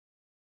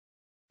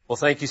Well,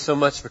 thank you so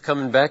much for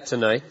coming back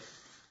tonight.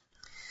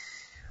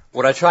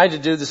 What I tried to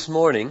do this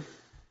morning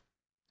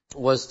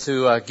was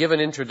to give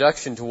an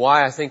introduction to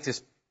why I think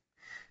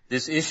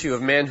this issue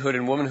of manhood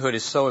and womanhood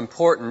is so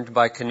important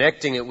by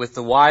connecting it with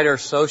the wider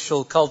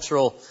social,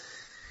 cultural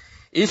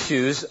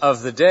issues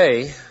of the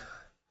day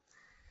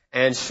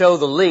and show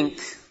the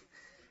link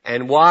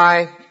and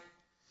why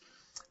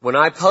when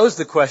I pose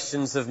the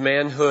questions of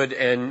manhood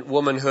and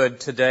womanhood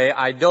today,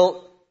 I don't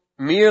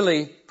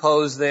merely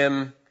pose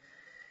them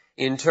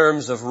in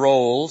terms of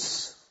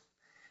roles,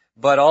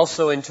 but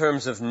also in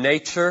terms of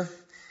nature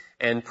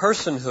and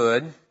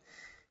personhood,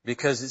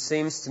 because it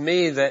seems to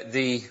me that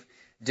the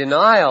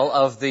denial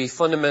of the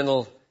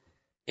fundamental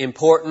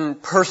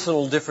important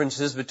personal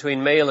differences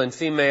between male and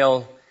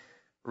female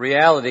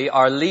reality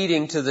are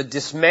leading to the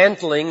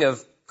dismantling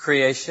of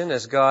creation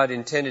as God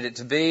intended it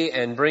to be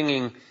and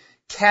bringing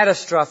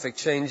catastrophic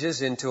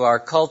changes into our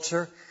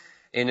culture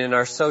and in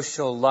our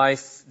social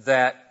life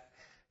that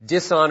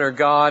dishonor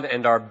God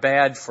and are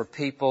bad for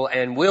people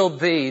and will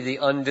be the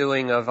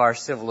undoing of our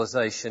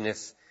civilization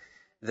if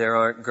there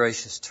aren't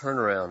gracious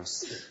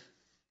turnarounds.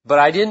 But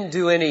I didn't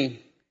do any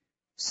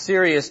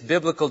serious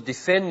biblical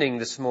defending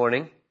this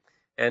morning,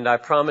 and I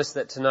promised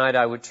that tonight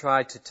I would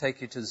try to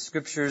take you to the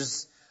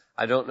Scriptures.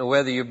 I don't know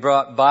whether you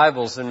brought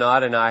Bibles or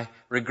not, and I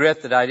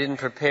regret that I didn't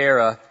prepare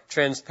a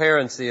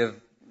transparency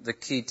of the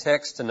key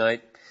text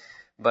tonight,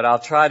 but I'll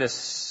try to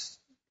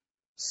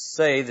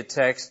say the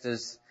text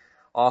as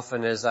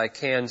often as I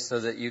can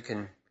so that you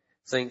can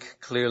think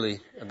clearly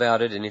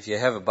about it, and if you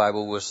have a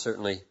Bible, we'll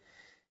certainly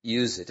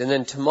use it. And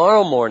then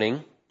tomorrow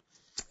morning,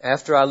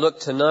 after I look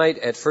tonight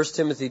at 1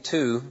 Timothy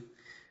 2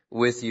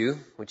 with you,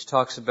 which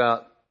talks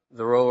about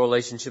the role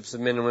relationships of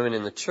men and women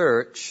in the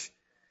church,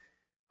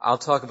 I'll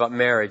talk about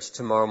marriage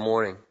tomorrow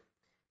morning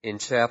in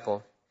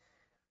chapel.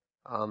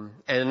 And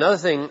another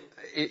thing,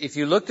 if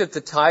you looked at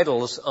the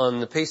titles on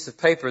the piece of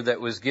paper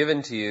that was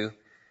given to you,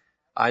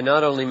 I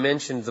not only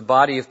mentioned the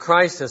body of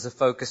Christ as a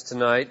focus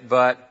tonight,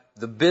 but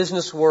the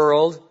business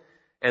world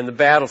and the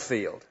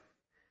battlefield.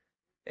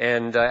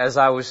 And as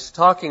I was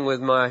talking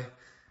with my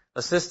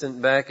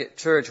assistant back at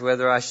church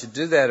whether I should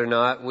do that or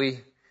not,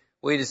 we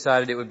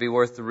decided it would be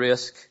worth the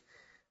risk.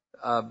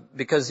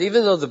 Because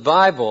even though the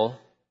Bible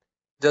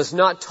does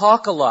not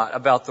talk a lot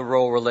about the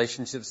role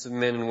relationships of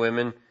men and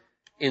women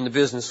in the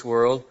business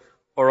world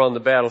or on the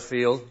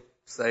battlefield,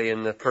 say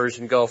in the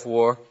Persian Gulf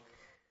War,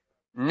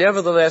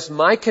 nevertheless,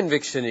 my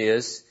conviction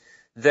is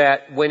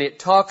that when it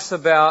talks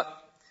about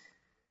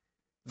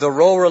the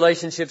role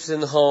relationships in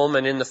the home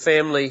and in the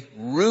family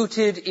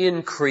rooted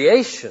in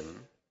creation,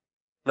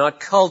 not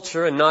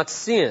culture and not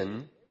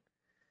sin,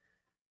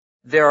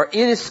 there are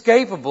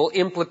inescapable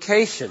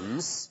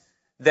implications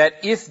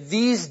that if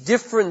these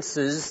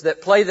differences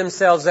that play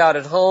themselves out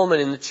at home and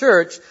in the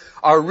church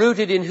are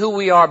rooted in who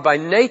we are by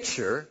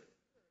nature,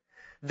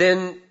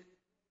 then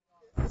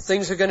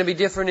things are going to be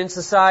different in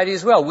society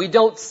as well. We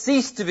don't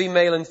cease to be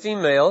male and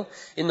female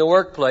in the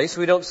workplace.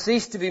 We don't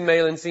cease to be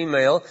male and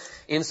female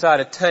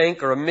inside a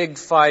tank or a MiG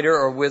fighter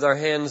or with our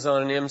hands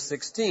on an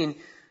M16.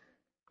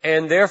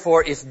 And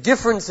therefore, if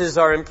differences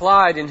are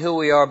implied in who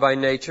we are by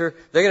nature,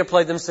 they're going to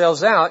play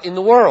themselves out in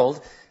the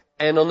world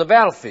and on the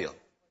battlefield.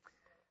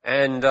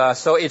 And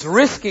so it's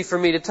risky for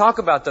me to talk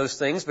about those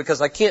things because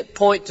I can't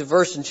point to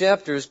verse and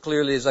chapter as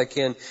clearly as I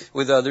can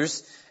with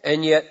others.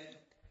 And yet,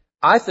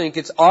 I think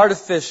it's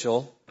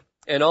artificial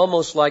and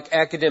almost like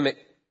academic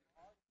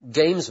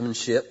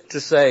gamesmanship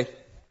to say,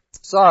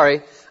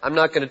 sorry, I'm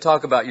not going to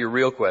talk about your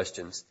real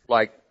questions,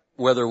 like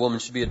whether a woman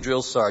should be a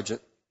drill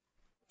sergeant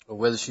or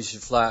whether she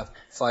should fly a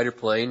fighter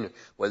plane, or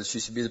whether she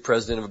should be the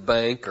president of a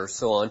bank or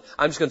so on.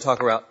 I'm just going to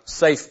talk about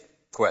safe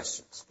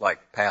questions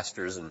like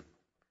pastors and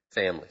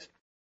families.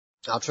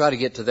 I'll try to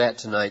get to that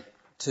tonight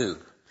too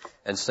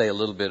and say a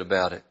little bit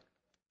about it.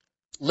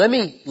 Let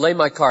me lay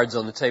my cards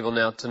on the table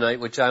now tonight,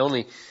 which I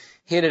only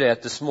hinted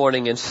at this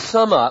morning, and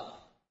sum up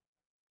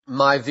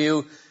my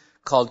view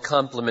called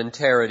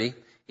complementarity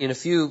in a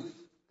few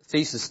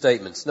thesis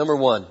statements. Number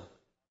one,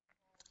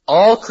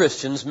 all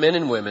Christians, men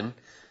and women,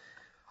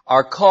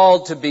 are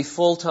called to be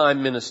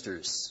full-time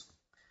ministers.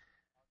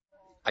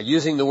 I'm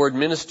using the word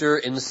minister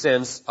in the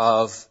sense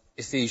of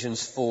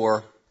Ephesians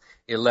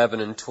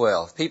 4:11 and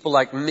 12. People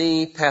like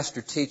me,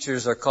 pastor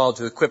teachers, are called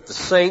to equip the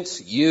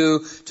saints,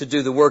 you, to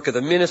do the work of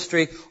the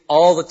ministry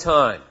all the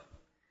time.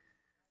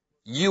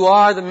 You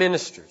are the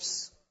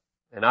ministers.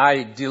 And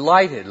I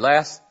delighted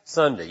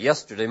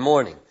yesterday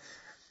morning,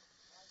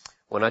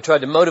 when I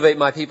tried to motivate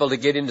my people to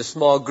get into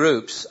small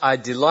groups, I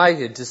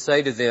delighted to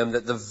say to them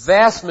that the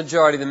vast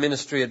majority of the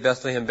ministry at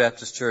Bethlehem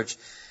Baptist Church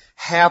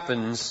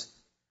happens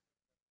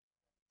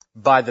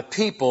by the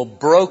people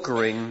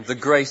brokering the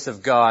grace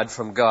of God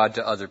from God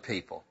to other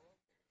people.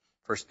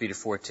 1 Peter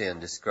 4:10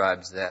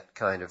 describes that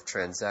kind of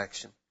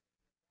transaction.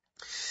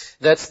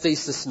 That's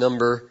thesis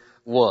number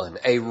one.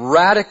 A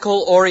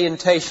radical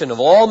orientation of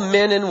all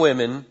men and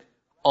women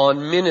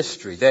on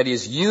ministry. That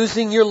is,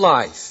 using your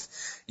life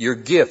your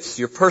gifts,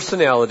 your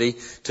personality,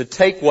 to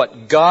take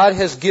what God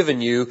has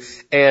given you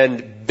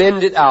and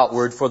bend it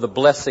outward for the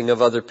blessing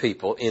of other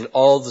people in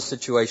all the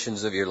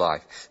situations of your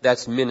life.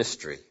 That's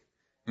ministry.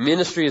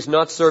 Ministry is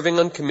not serving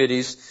on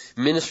committees.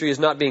 Ministry is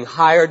not being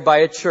hired by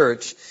a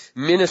church.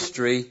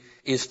 Ministry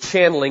is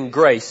channeling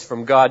grace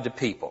from God to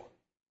people.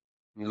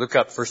 You look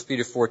up 1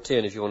 Peter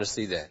 4:10 if you want to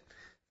see that.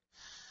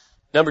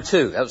 Number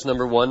 2, that was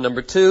number 1.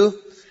 Number 2,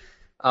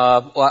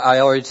 I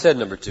already said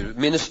number 2.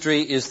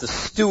 Ministry is the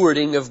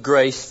stewarding of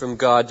grace from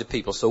God to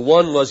people. So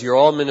 1 was you're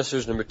all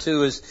ministers. Number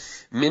 2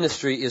 is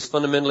ministry is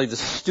fundamentally the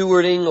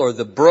stewarding or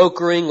the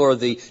brokering or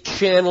the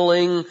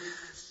channeling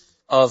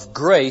of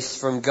grace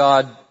from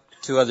God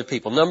to other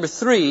people. Number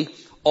 3,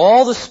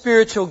 all the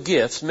spiritual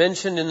gifts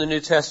mentioned in the New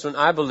Testament,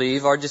 I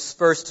believe, are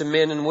dispersed to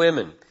men and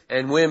women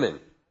and women.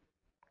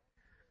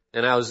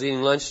 And I was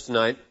eating lunch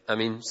tonight,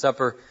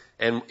 supper,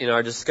 and in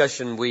our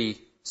discussion we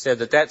said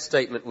that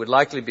statement would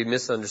likely be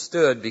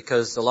misunderstood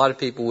because a lot of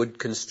people would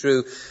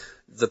construe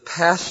the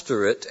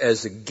pastorate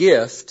as a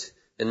gift,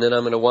 and then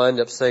I'm going to wind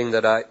up saying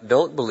that I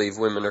don't believe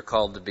women are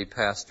called to be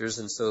pastors,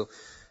 and so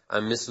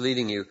I'm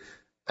misleading you.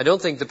 I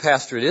don't think the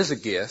pastorate is a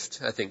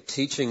gift. I think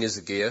teaching is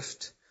a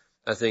gift.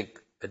 I think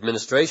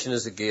administration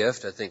is a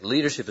gift. I think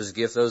leadership is a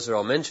gift. Those are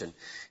all mentioned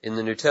in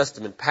the New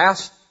Testament.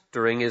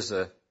 Pastoring is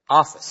an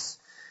office.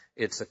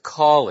 It's a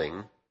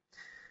calling.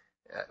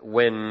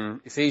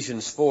 When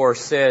Ephesians 4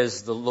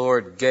 says the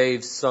Lord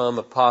gave some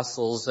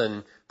apostles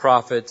and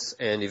prophets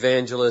and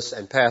evangelists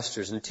and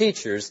pastors and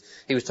teachers,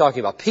 He was talking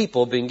about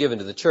people being given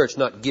to the church,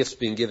 not gifts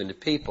being given to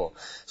people.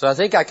 So I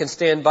think I can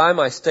stand by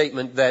my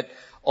statement that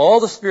all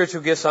the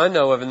spiritual gifts I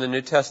know of in the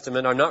New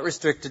Testament are not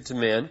restricted to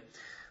men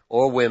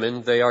or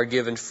women. They are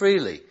given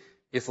freely.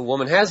 If a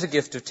woman has a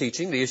gift of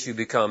teaching, the issue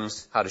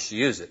becomes how does she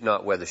use it,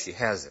 not whether she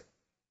has it.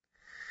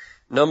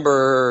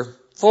 Number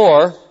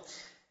 4,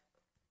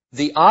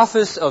 the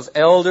office of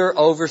elder,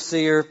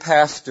 overseer,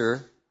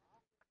 pastor,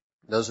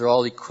 those are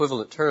all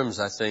equivalent terms,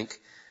 I think.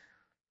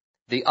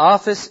 The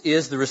office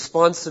is the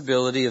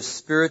responsibility of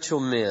spiritual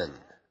men,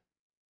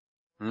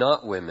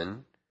 not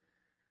women,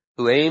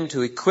 who aim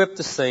to equip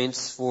the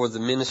saints for the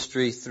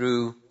ministry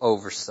through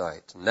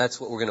oversight. And that's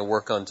what we're going to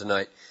work on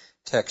tonight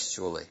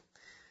textually.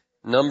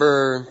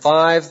 Number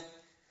 5,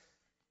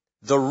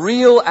 the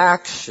real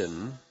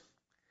action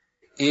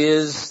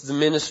is the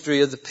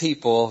ministry of the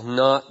people,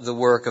 not the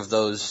work of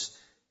those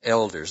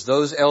elders.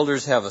 Those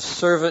elders have a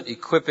servant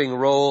equipping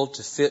role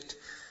to fit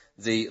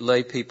the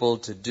lay people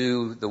to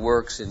do the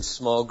works in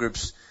small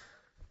groups.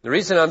 The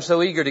reason I'm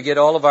so eager to get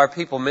all of our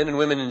people, men and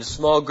women, into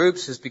small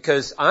groups is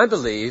because I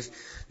believe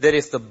that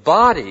if the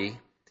body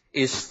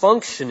is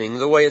functioning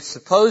the way it's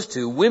supposed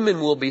to, women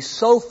will be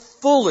so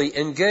fully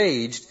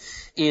engaged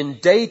in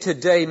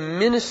day-to-day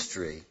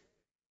ministry,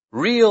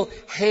 real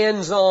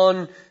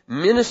hands-on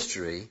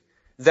ministry,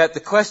 that the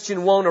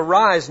question won't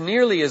arise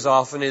nearly as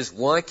often as,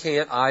 why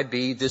can't I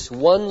be this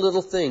one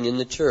little thing in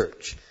the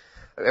church?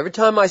 Every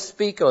time I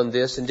speak on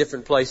this in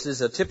different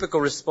places, a typical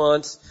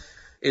response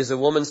is a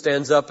woman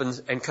stands up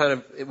and kind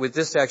of with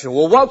this action,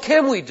 well, what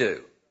can we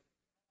do?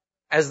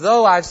 As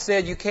though I've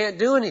said you can't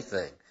do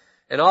anything.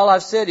 And all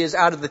I've said is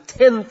out of the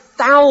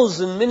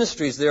 10,000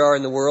 ministries there are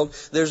in the world,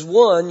 there's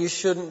one you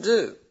shouldn't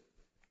do.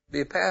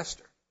 Be a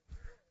pastor.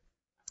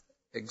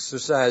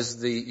 Exercise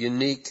the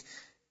unique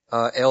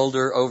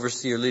elder,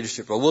 overseer,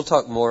 leadership role. We'll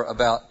talk more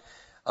about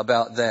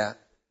that.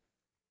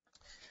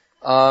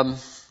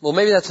 Well,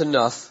 maybe that's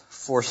enough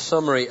for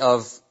summary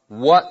of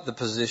what the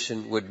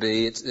position would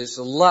be. It's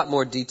a lot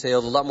more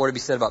detailed, a lot more to be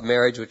said about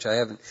marriage, which I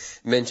haven't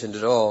mentioned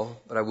at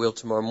all, but I will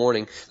tomorrow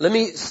morning. Let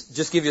me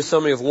just give you a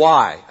summary of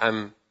why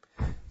I'm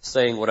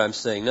saying what I'm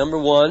saying. Number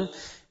 1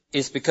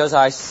 is because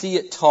I see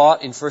it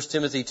taught in 1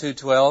 Timothy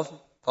 2:12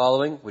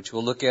 following, which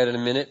we'll look at in a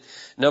minute.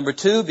 Number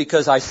 2,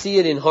 because I see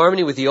it in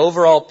harmony with the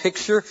overall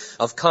picture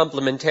of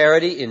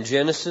complementarity in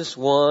Genesis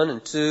 1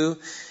 and 2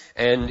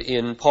 and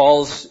in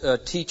Paul's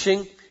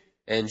teaching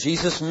and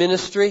Jesus'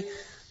 ministry.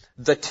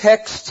 The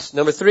texts,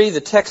 number 3,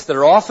 the texts that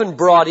are often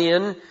brought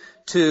in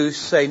to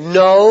say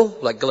no,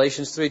 like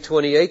Galatians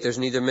 3:28, there's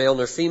neither male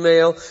nor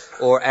female,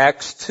 or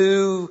Acts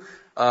 2,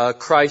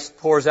 Christ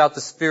pours out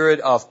the spirit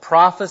of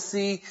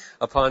prophecy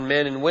upon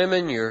men and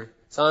women, your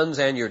sons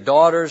and your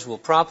daughters will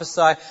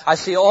prophesy. I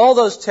see all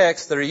those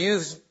texts that are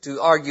used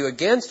to argue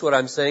against what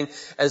I'm saying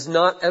as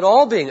not at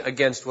all being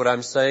against what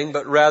I'm saying,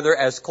 but rather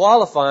as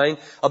qualifying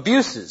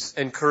abuses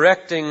and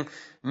correcting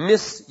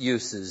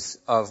misuses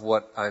of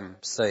what I'm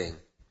saying.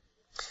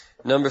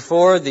 Number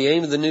 4, the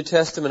aim of the New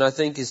Testament, I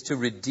think, is to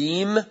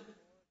redeem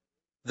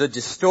the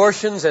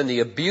distortions and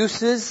the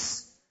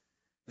abuses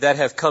that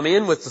have come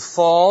in with the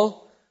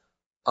fall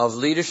of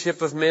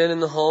leadership of men in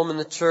the home and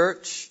the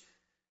church,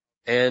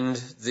 and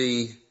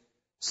the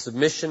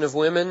submission of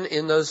women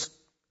in those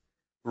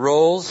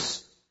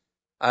roles.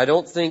 I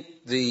don't think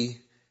the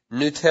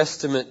New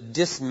Testament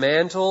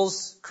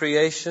dismantles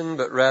creation,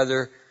 but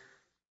rather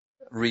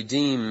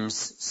redeems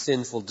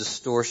sinful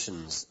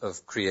distortions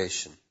of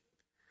creation.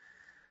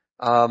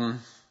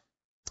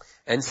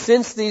 And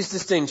since these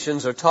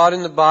distinctions are taught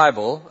in the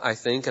Bible, I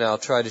think, and I'll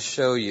try to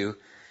show you,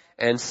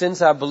 and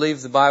since I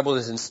believe the Bible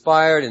is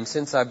inspired, and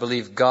since I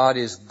believe God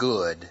is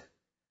good,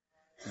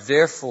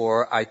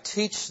 therefore I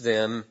teach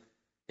them,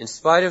 in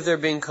spite of their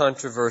being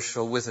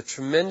controversial, with a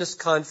tremendous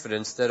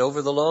confidence that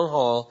over the long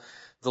haul,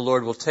 the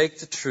Lord will take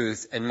the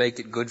truth and make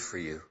it good for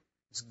you.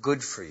 It's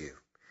good for you.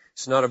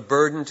 It's not a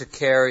burden to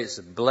carry. It's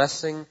a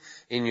blessing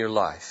in your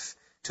life.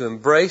 To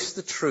embrace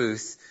the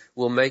truth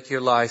will make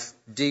your life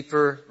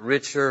deeper,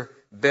 richer,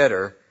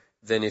 better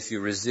than if you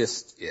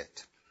resist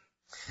it.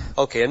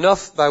 Okay,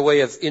 enough by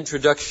way of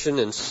introduction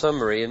and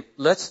summary, and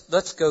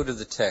let's go to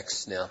the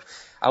text now.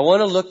 I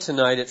want to look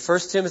tonight at 1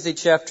 Timothy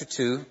chapter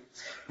 2,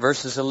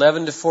 verses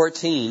 11 to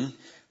 14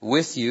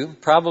 with you,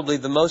 probably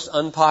the most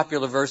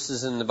unpopular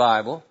verses in the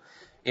Bible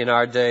in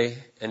our day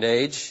and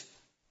age.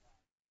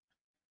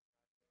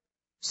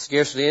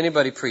 Scarcely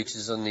anybody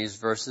preaches on these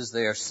verses.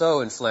 They are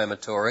so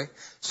inflammatory,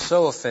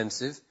 so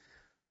offensive.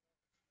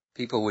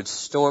 People would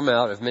storm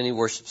out of many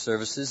worship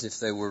services if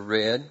they were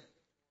read.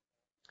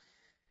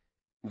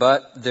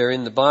 But they're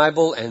in the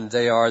Bible, and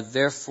they are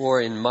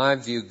therefore, in my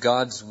view,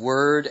 God's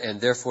Word,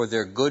 and therefore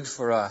they're good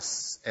for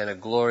us and a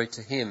glory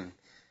to Him.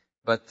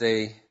 But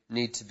they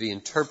need to be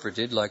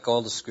interpreted like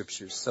all the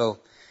Scriptures. So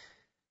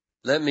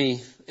let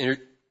me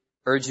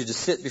urge you to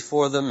sit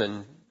before them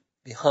and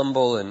be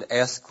humble and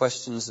ask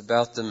questions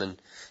about them.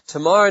 And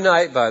tomorrow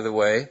night, by the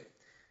way,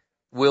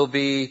 will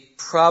be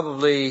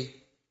probably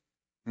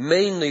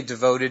mainly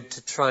devoted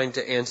to trying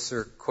to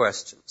answer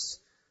questions.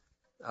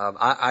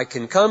 I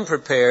can come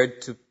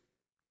prepared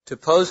to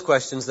pose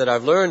questions that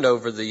I've learned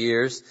over the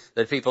years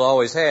that people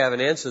always have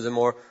and answer them,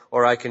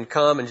 or I can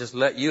come and just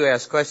let you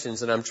ask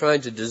questions, and I'm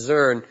trying to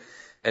discern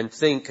and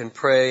think and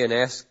pray and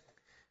ask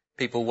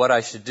people what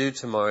I should do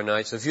tomorrow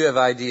night. So if you have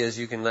ideas,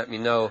 you can let me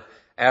know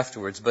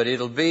afterwards. But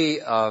it'll be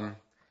an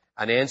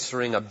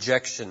answering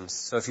objections.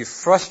 So if you're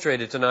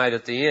frustrated tonight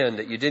at the end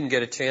that you didn't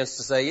get a chance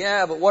to say,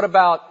 yeah, but what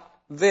about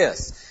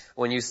this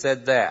when you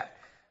said that,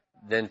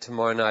 then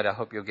tomorrow night I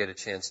hope you'll get a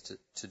chance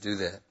to do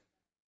that.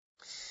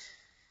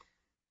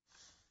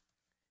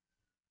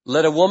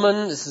 Let a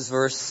woman, this is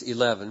verse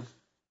 11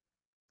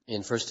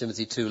 in 1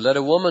 Timothy 2, let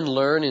a woman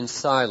learn in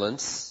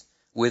silence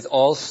with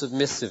all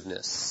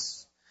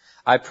submissiveness.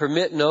 I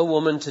permit no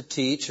woman to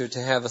teach or to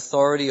have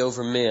authority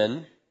over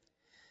men.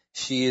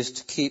 She is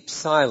to keep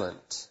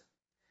silent.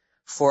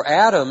 For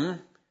Adam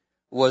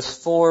was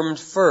formed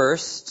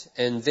first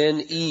and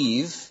then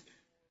Eve,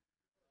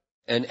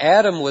 and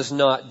Adam was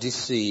not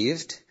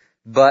deceived,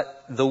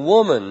 but the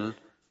woman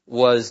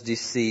was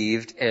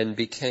deceived and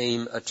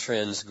became a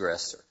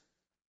transgressor.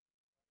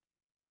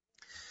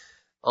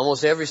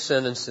 Almost every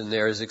sentence in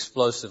there is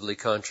explosively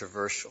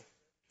controversial.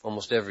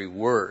 Almost every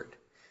word.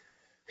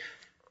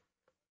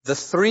 The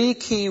three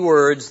key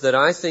words that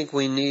I think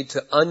we need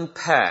to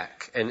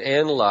unpack and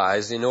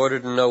analyze in order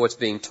to know what's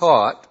being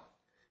taught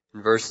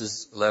in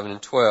verses 11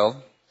 and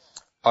 12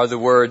 are the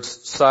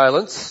words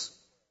silence,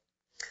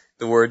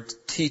 the word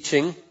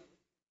teaching,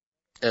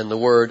 and the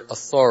word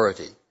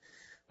authority.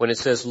 When it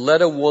says,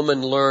 let a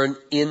woman learn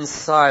in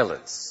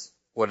silence,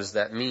 what does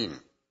that mean?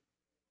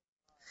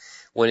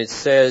 When it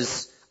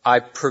says, I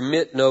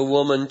permit no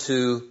woman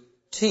to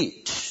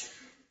teach,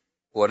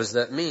 what does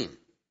that mean?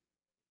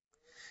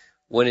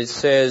 When it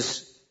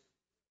says,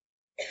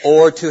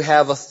 or to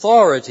have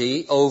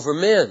authority over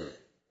men,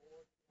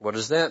 what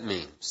does that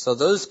mean? So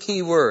those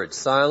key words,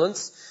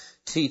 silence,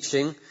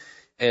 teaching,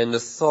 and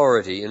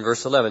authority in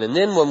verse 11. And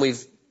then when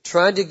we've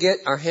tried to get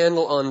our hands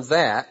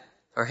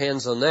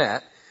on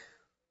that,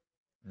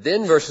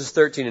 then verses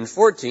 13 and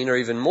 14 are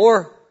even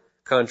more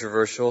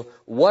controversial.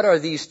 What are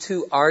these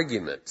two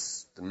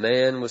arguments? The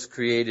man was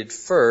created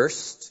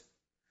first,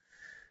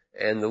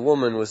 and the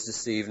woman was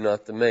deceived,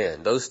 not the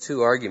man. Those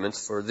two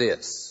arguments for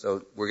this.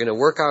 So we're going to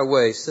work our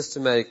way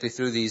systematically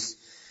through these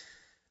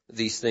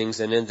things,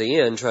 and in the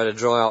end try to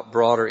draw out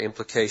broader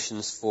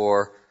implications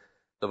for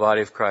the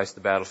body of Christ,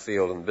 the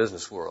battlefield, and the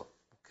business world.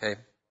 Okay?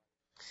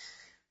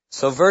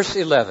 So verse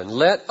 11,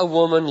 let a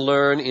woman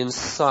learn in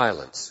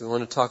silence. We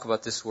want to talk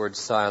about this word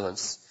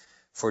silence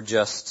for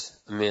just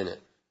a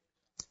minute.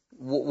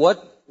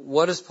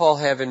 What does Paul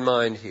have in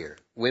mind here?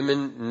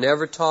 Women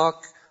never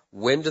talk.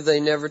 When do they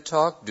never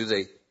talk? Do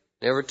they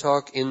never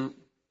talk in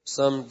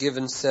some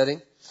given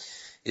setting?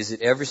 Is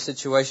it every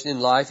situation in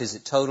life? Is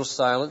it total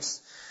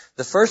silence?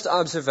 The first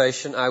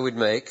observation I would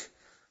make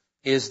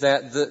is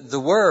that the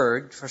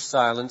word for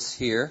silence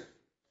here,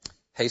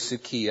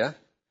 hesukia,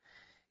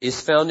 is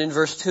found in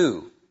verse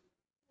 2,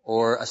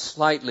 or a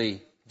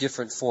slightly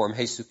different form,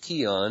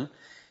 hesukion,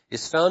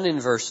 is found in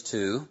verse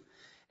 2.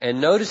 And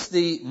notice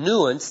the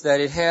nuance that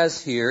it has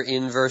here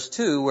in verse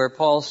 2, where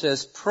Paul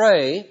says,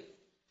 pray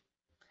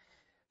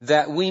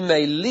that we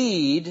may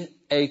lead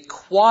a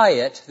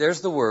quiet, there's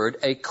the word,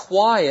 a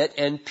quiet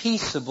and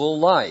peaceable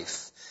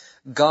life,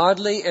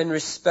 godly and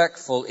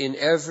respectful in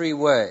every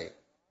way.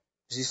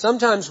 You see,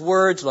 sometimes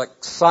words like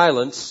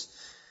silence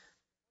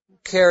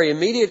carry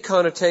immediate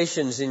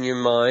connotations in your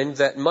mind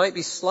that might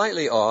be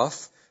slightly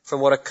off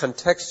from what a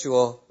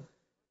contextual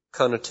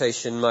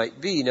connotation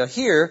might be. Now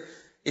here,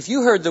 if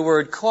you heard the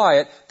word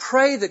quiet,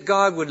 pray that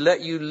God would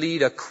let you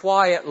lead a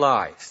quiet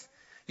life.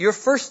 Your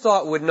first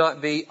thought would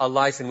not be a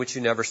life in which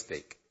you never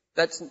speak.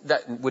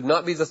 That would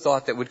not be the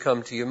thought that would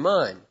come to your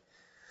mind.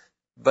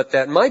 But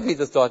that might be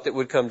the thought that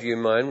would come to your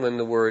mind when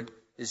the word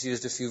is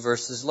used a few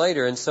verses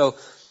later. And so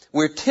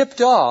we're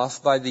tipped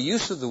off by the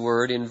use of the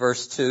word in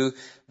verse 2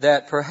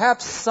 that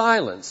perhaps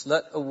silence,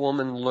 let a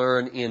woman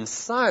learn in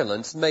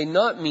silence, may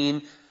not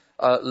mean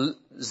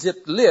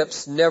zipped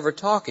lips, never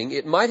talking.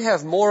 It might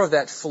have more of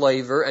that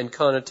flavor and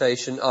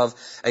connotation of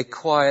a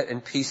quiet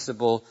and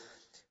peaceable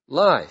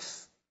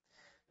life.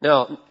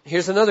 Now,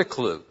 here's another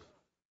clue.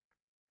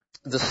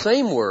 The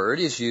same word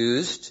is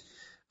used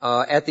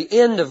at the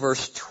end of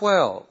verse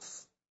 12,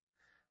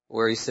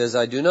 where he says,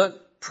 I do not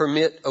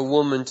permit a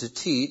woman to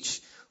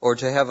teach or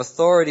to have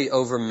authority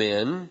over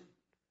men,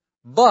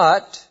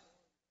 but,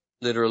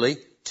 literally,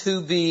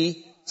 to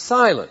be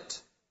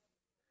silent.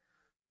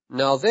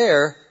 Now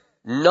there,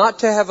 not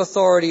to have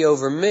authority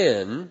over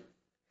men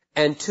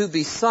and to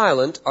be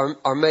silent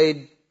are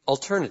made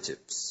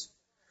alternatives.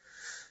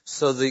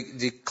 So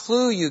the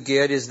clue you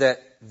get is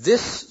that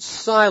this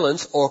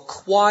silence or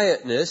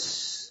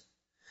quietness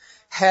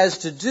has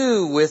to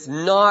do with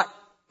not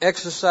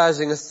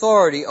exercising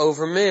authority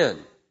over men.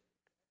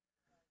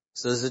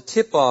 So there's a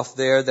tip-off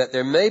there that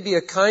there may be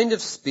a kind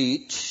of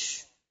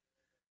speech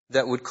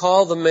that would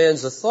call the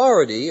man's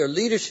authority or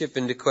leadership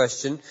into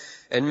question,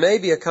 and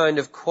maybe a kind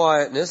of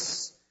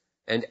quietness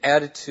and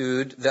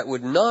attitude that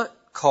would not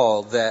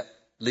call that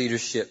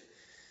leadership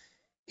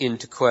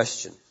into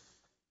question.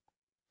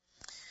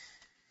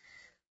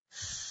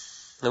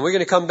 Now we're going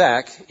to come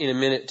back in a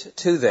minute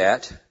to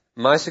that.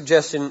 My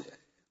suggestion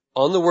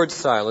on the word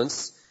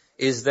silence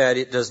is that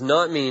it does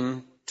not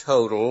mean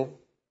total,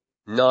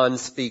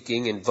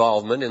 non-speaking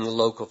involvement in the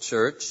local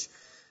church,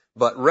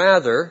 but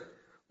rather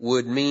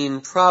would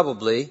mean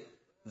probably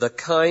the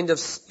kind of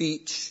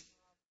speech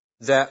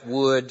that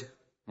would,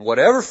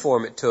 whatever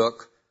form it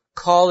took,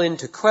 call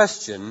into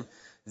question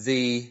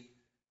the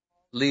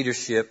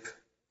leadership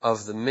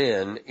of the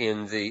men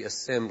in the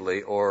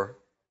assembly or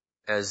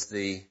as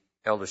the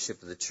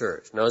eldership of the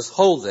church. Now let's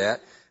hold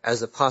that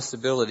as a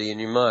possibility in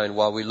your mind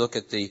while we look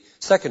at the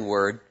second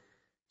word,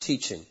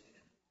 teaching.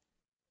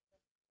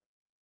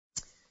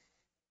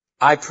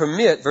 I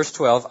permit, verse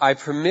 12, I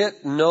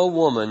permit no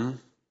woman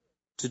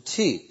to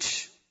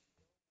teach.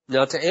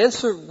 Now to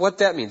answer what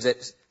that means,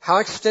 how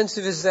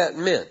extensive is that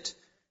meant?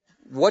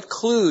 What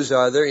clues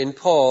are there in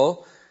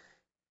Paul,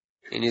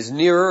 in his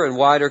nearer and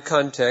wider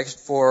context,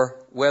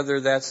 for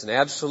whether that's an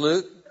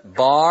absolute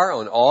bar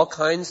on all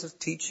kinds of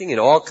teaching in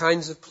all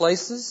kinds of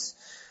places,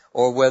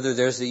 or whether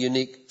there's a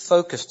unique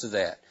focus to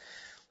that?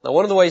 Now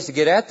one of the ways to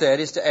get at that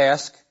is to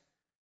ask,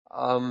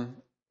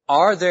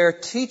 are there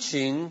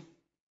teaching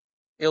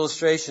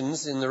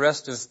illustrations in the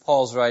rest of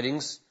Paul's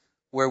writings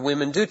where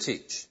women do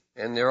teach?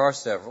 And there are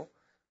several.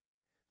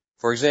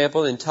 For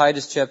example, in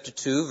Titus chapter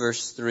 2,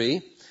 verse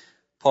 3,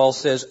 Paul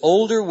says,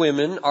 older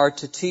women are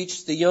to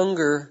teach the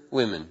younger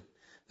women.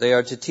 They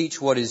are to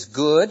teach what is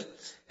good,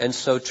 and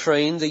so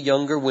train the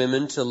younger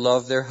women to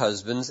love their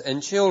husbands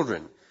and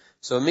children.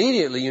 So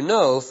immediately you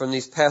know from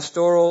these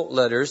pastoral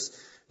letters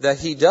that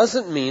he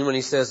doesn't mean, when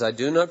he says, I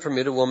do not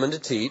permit a woman to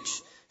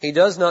teach, he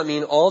does not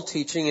mean all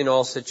teaching in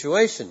all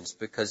situations,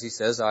 because he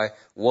says, I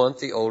want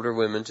the older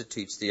women to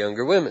teach the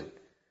younger women.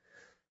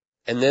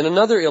 And then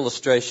another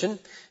illustration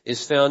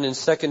is found in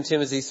 2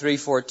 Timothy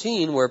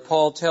 3:14, where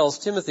Paul tells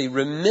Timothy,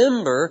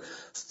 remember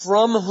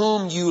from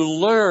whom you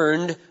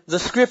learned the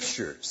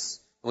Scriptures.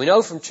 We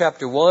know from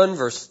chapter 1,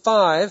 verse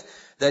 5,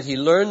 that he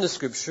learned the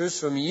Scriptures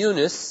from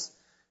Eunice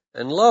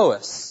and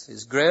Lois,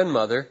 his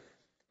grandmother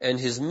and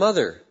his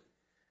mother.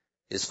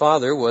 His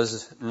father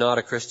was not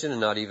a Christian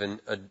and not even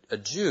a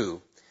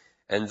Jew.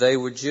 And they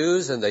were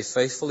Jews, and they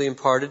faithfully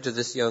imparted to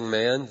this young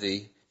man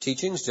the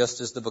teachings,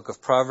 just as the book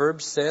of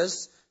Proverbs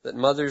says that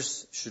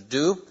mothers should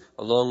do,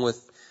 along with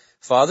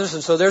fathers.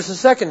 And so there's a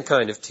second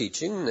kind of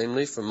teaching,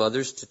 namely from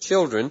mothers to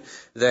children,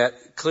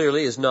 that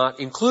clearly is not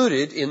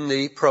included in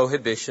the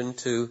prohibition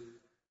to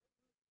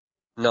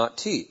not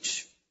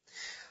teach.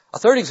 A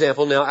third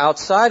example now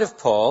outside of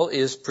Paul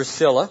is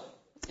Priscilla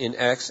in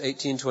Acts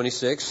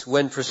 18:26.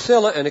 When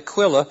Priscilla and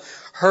Aquila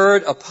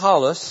heard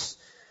Apollos,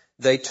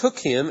 they took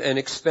him and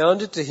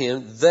expounded to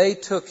him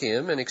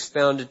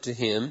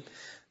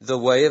the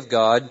way of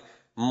God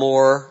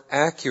more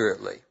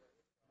accurately.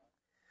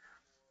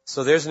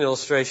 So there's an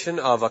illustration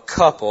of a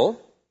couple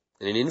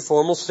in an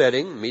informal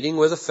setting meeting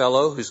with a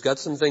fellow who's got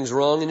some things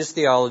wrong in his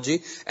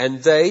theology,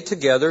 and they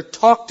together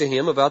talk to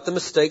him about the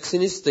mistakes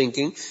in his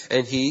thinking,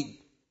 and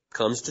he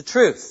comes to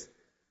truth.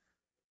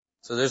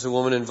 So there's a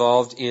woman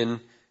involved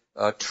in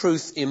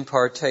truth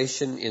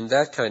impartation in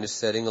that kind of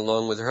setting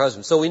along with her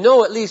husband. So we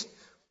know at least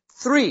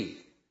 3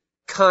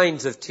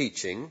 kinds of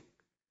teaching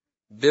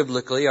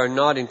biblically are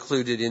not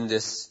included in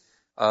this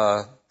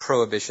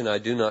prohibition. I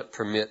do not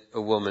permit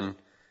a woman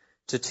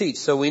to teach.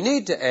 So we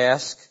need to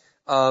ask,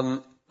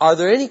 are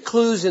there any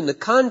clues in the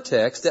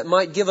context that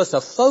might give us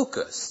a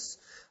focus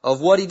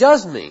of what he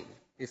does mean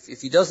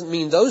If he doesn't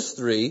mean those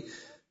three,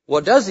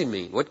 what does he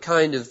mean? What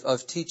kind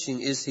of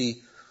teaching is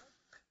he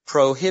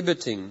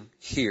prohibiting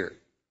here?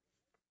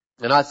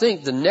 And I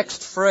think the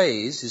next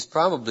phrase is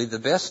probably the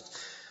best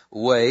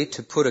way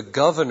to put a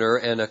governor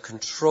and a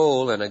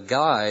control and a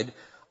guide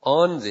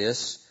on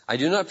this. I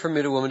do not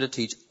permit a woman to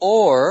teach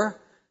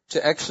or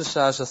to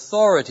exercise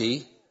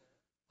authority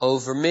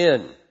over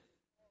men.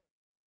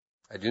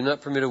 I do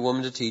not permit a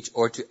woman to teach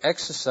or to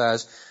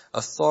exercise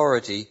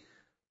authority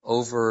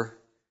over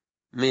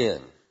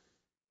men.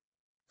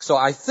 So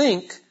I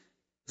think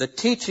the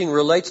teaching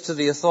relates to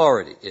the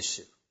authority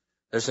issue.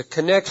 There's a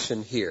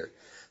connection here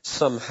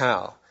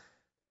somehow.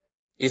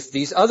 If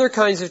these other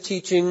kinds of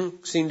teaching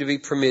seem to be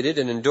permitted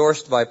and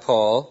endorsed by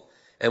Paul,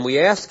 and we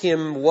ask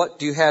him, what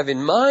do you have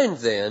in mind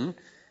then?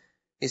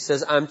 He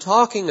says, I'm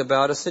talking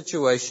about a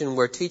situation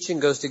where teaching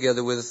goes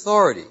together with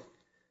authority.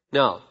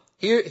 Now,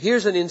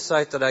 here's an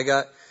insight that I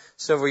got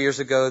several years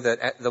ago,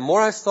 that the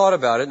more I've thought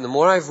about it and the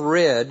more I've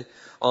read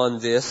on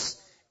this,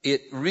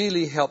 it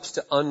really helps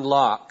to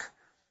unlock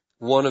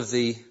one of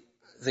the,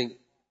 I think,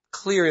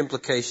 clear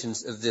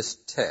implications of this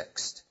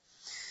text.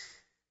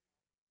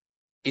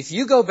 If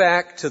you go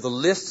back to the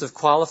lists of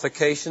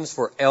qualifications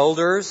for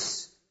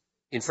elders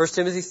in 1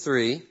 Timothy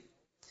 3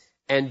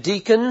 and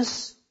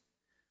deacons,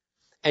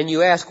 and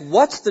you ask,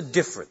 what's the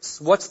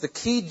difference? What's the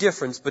key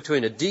difference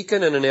between a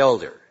deacon and an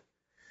elder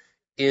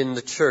in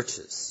the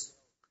churches?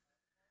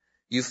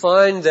 You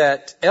find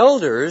that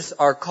elders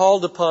are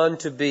called upon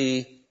to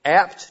be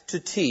apt to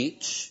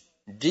teach.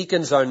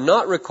 Deacons are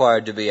not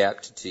required to be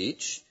apt to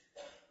teach.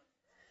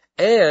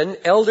 And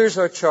elders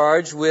are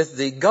charged with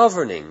the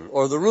governing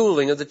or the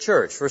ruling of the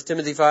church. 1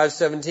 Timothy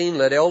 5:17,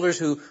 let elders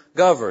who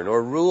govern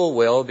or rule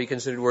well be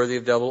considered worthy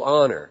of double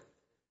honor.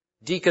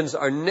 Deacons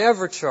are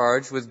never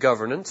charged with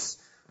governance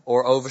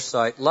or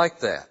oversight like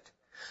that.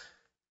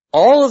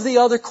 All of the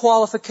other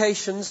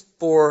qualifications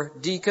for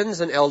deacons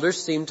and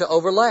elders seem to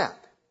overlap.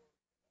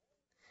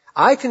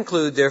 I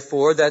conclude,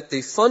 therefore, that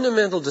the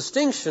fundamental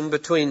distinction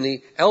between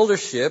the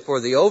eldership or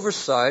the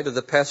oversight of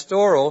the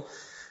pastoral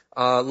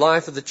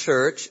life of the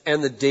church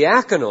and the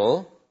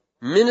diaconal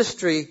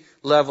ministry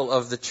level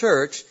of the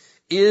church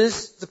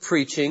is the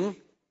preaching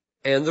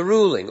and the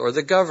ruling or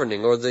the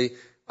governing or the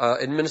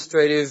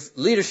administrative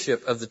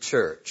leadership of the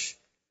church.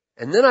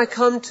 And then I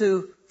come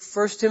to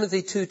 1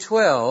 Timothy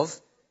 2:12,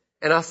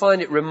 and I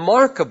find it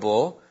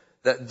remarkable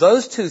that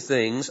those two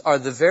things are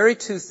the very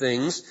two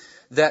things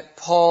that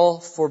Paul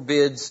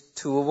forbids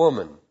to a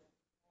woman.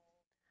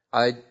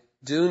 I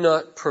do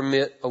not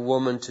permit a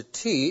woman to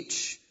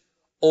teach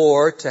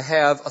or to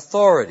have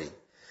authority.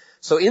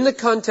 So in the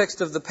context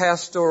of the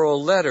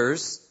pastoral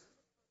letters,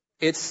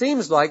 it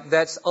seems like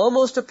that's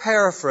almost a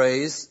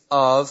paraphrase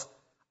of,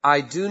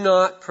 I do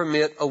not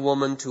permit a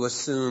woman to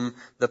assume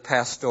the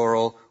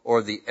pastoral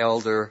or the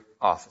elder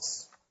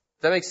office.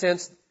 Does that make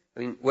sense? I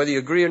mean, whether you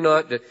agree or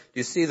not, do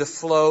you see the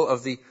flow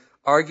of the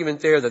argument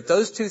there that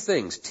those two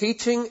things,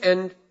 teaching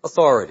and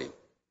authority,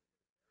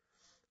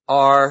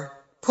 are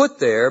put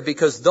there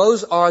because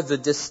those are the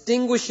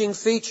distinguishing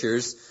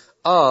features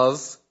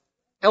of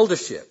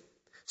eldership.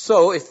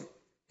 So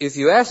if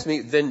you ask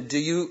me, then do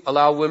you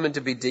allow women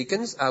to be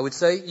deacons? I would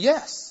say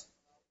yes.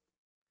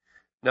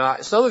 Now,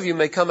 some of you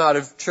may come out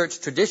of church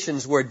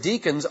traditions where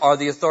deacons are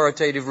the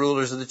authoritative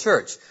rulers of the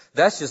church.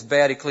 That's just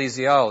bad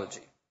ecclesiology.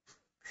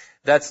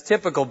 That's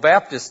typical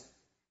Baptist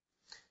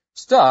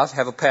stuff,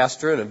 have a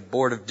pastor and a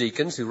board of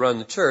deacons who run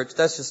the church.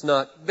 That's just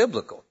not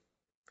biblical.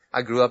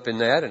 I grew up in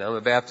that, and I'm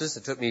a Baptist.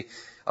 It took me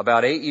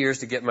about 8 years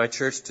to get my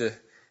church to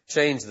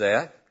change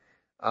that.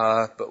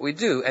 But we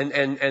do.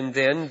 And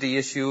then the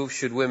issue,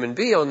 should women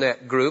be on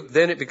that group,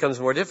 then it becomes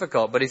more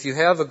difficult. But if you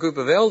have a group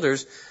of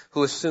elders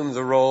who assume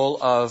the role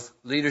of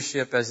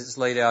leadership as it's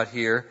laid out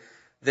here,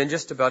 then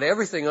just about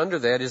everything under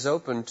that is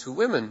open to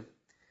women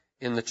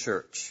in the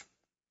church.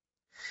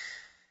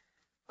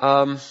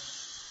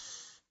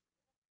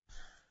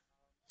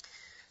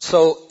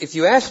 So if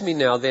you ask me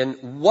now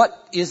then, what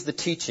is the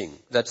teaching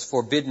that's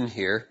forbidden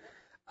here?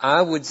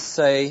 I would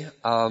say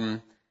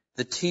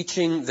the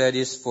teaching that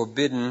is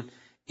forbidden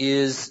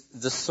is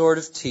the sort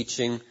of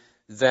teaching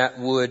that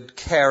would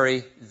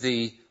carry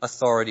the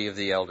authority of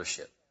the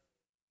eldership.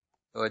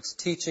 So it's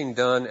teaching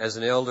done as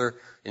an elder,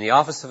 in the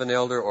office of an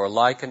elder or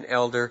like an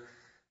elder,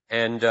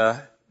 and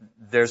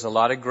there's a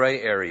lot of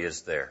gray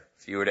areas there.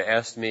 If you were to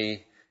ask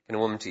me, can a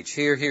woman teach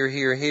here, here,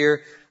 here,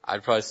 here?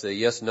 I'd probably say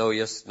yes, no,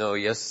 yes, no,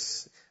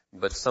 yes.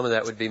 But some of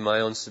that would be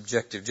my own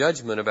subjective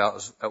judgment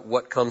about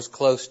what comes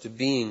close to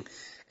being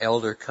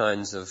elder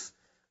kinds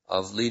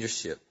of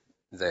leadership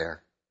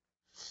there.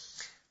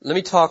 Let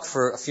me talk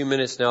for a few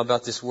minutes now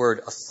about this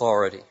word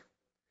authority.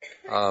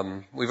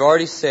 We've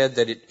already said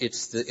that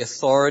it's the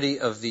authority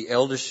of the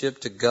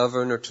eldership to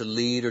govern or to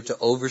lead or to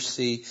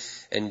oversee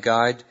and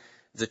guide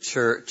the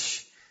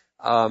church.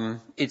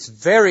 It's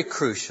very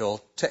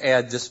crucial to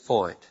add this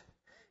point.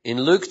 In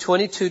Luke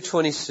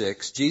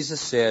 22:26, Jesus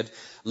said,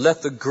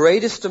 let the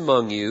greatest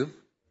among you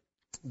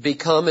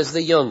become as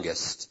the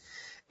youngest,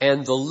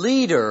 and the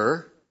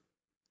leader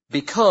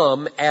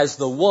become as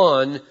the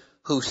one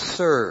who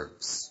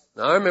serves.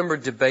 Now, I remember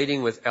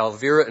debating with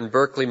Elvira and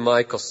Berkeley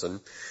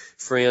Michelson,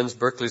 friends.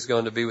 Berkeley's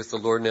gone to be with the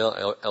Lord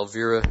now.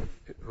 Elvira,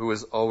 who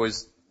was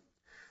always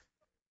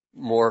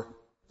more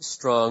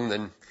strong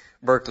than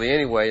Berkeley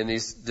anyway in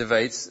these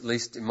debates, at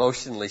least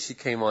emotionally, she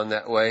came on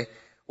that way.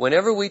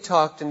 Whenever we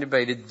talked and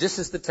debated, this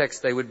is the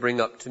text they would bring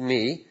up to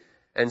me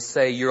and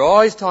say, you're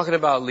always talking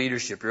about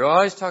leadership. You're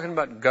always talking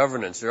about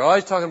governance. You're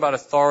always talking about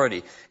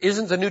authority.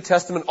 Isn't the New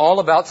Testament all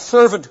about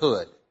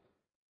servanthood?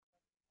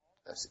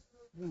 I said,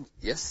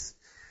 yes.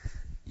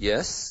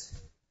 Yes.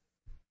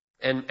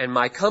 And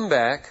my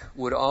comeback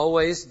would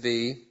always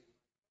be,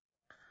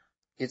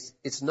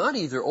 it's not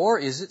either or,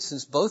 is it?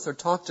 Since both are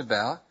talked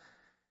about,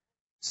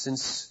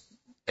 since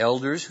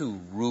elders who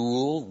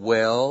rule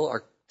well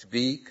are to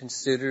be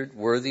considered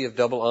worthy of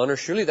double honor,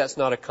 surely that's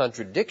not a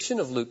contradiction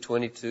of Luke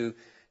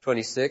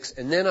 22:26.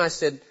 And then I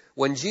said,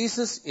 when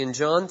Jesus in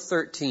John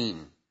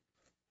 13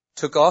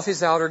 took off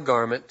his outer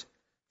garment,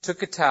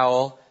 took a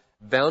towel,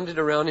 bound it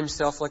around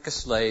himself like a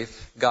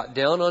slave, got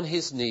down on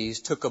his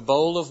knees, took a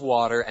bowl of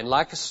water, and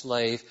like a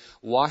slave,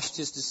 washed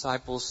his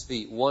disciples'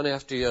 feet one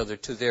after the other,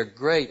 to their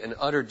great and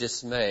utter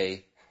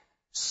dismay,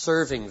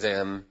 serving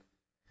them,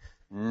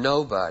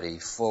 nobody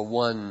for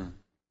 1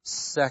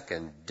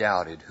 second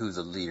doubted who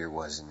the leader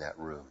was in that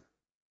room.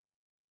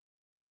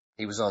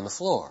 He was on the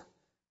floor,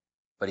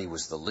 but he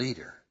was the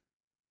leader.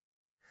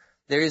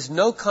 There is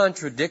no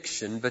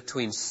contradiction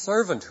between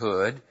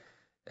servanthood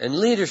and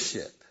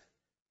leadership.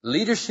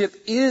 Leadership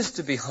is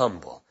to be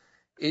humble.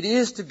 It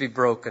is to be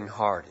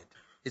broken-hearted.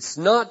 It's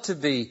not to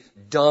be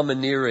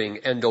domineering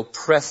and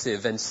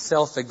oppressive and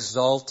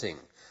self-exalting.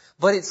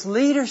 But it's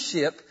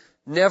leadership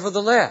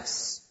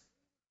nevertheless.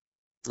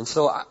 And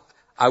so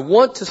I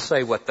want to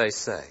say what they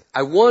say.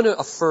 I want to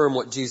affirm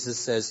what Jesus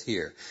says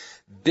here.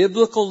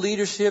 Biblical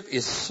leadership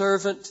is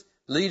servant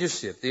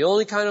leadership. The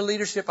only kind of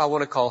leadership I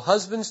want to call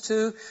husbands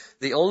to,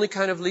 the only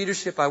kind of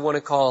leadership I want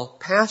to call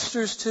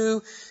pastors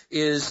to,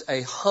 is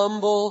a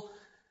humble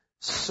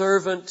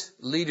servant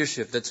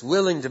leadership that's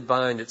willing to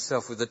bind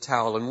itself with a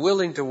towel and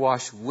willing to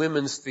wash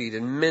women's feet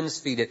and men's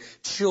feet and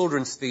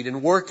children's feet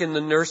and work in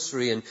the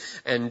nursery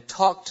and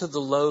talk to the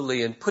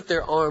lowly and put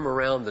their arm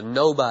around the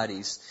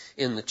nobodies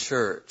in the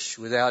church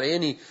without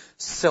any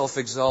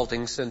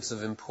self-exalting sense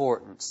of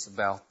importance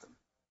about them.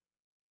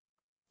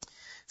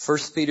 1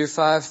 Peter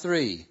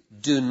 5:3,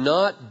 do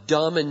not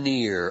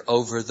domineer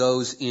over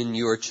those in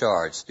your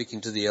charge,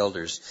 speaking to the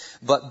elders,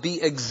 but be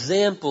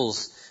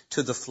examples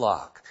to the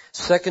flock.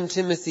 2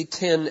 Timothy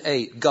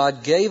 10:8,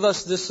 God gave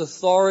us this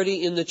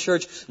authority in the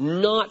church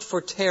not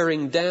for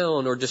tearing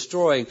down or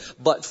destroying,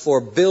 but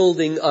for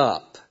building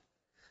up.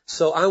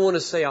 So I want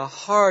to say a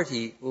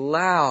hearty,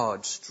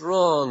 loud,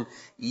 strong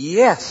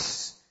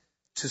yes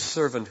to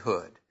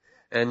servanthood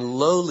and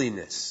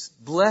lowliness.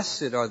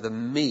 Blessed are the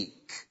meek.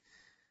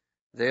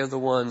 They are the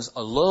ones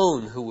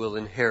alone who will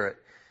inherit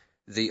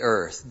the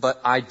earth. But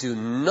I do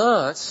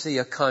not see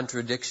a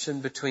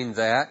contradiction between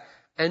that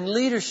and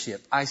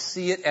leadership. I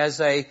see it as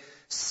a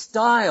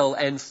style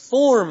and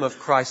form of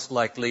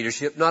Christ-like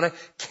leadership, not a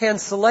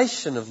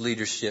cancellation of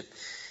leadership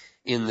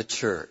in the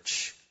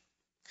church.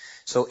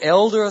 So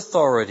elder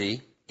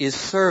authority is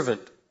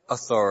servant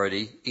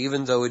authority,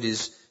 even though it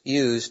is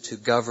used to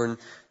govern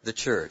the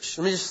church.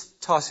 Let me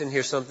just toss in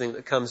here something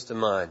that comes to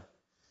mind.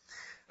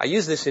 I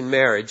use this in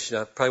marriage.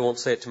 I probably won't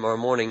say it tomorrow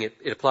morning.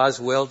 It applies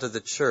well to the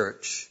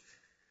church.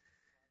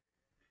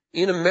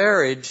 In a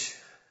marriage,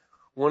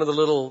 one of the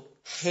little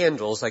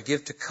handles I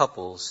give to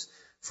couples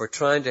for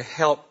trying to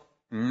help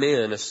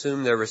men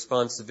assume their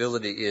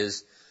responsibility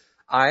is,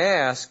 I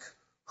ask,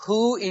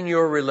 who in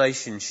your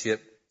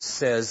relationship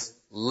says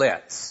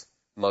let's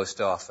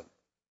most often?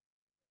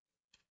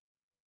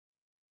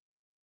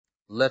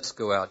 Let's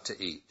go out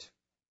to eat.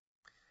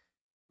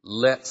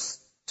 Let's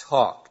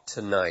talk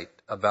tonight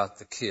about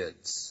the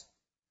kids.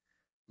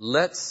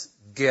 Let's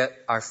get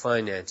our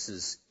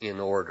finances in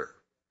order.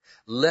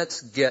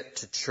 Let's get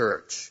to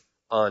church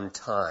on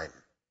time.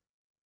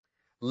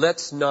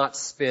 Let's not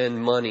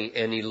spend money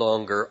any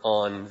longer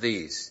on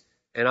these.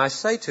 And I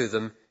say to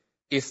them,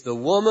 if the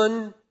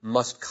woman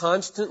must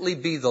constantly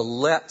be the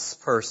let's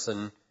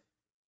person,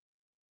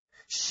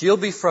 she'll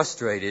be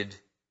frustrated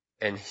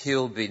and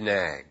he'll be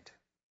nagged.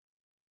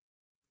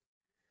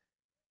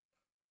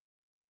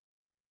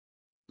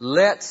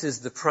 Let's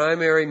is the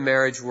primary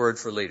marriage word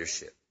for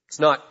leadership. It's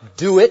not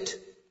do it.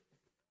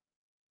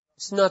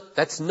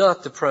 That's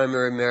not the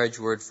primary marriage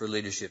word for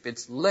leadership.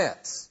 It's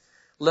let's.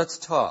 Let's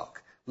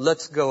talk.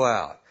 Let's go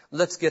out.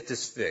 Let's get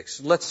this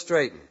fixed. Let's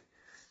straighten.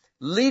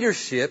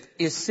 Leadership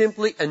is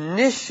simply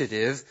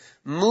initiative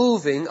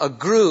moving a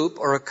group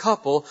or a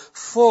couple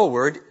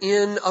forward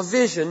in a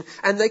vision,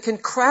 and they can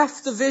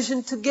craft the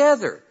vision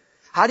together.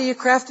 How do you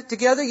craft it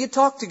together? You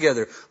talk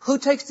together. Who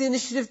takes the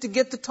initiative to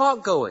get the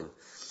talk going?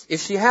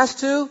 If she has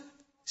to,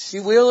 she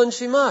will and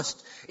she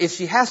must. If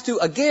she has to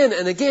again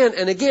and again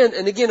and again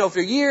and again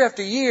over year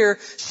after year,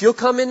 she'll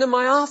come into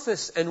my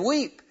office and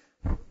weep.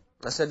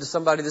 I said to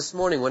somebody this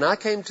morning, when I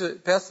came to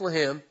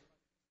Bethlehem,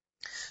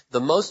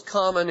 the most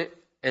common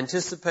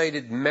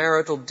anticipated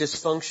marital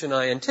dysfunction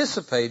I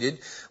anticipated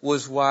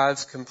was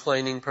wives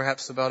complaining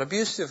perhaps about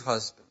abusive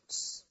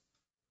husbands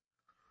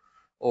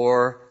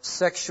or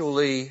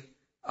sexually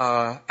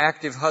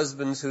active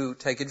husbands who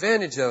take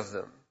advantage of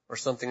them or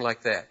something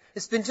like that.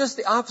 It's been just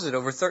the opposite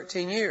over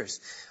 13 years.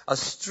 A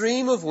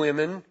stream of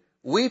women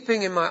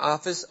weeping in my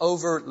office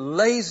over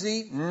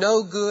lazy,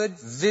 no good,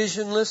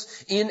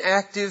 visionless,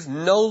 inactive,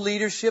 no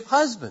leadership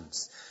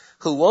husbands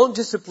who won't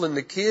discipline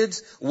the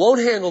kids,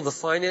 won't handle the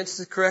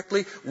finances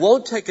correctly,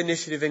 won't take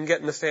initiative in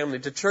getting the family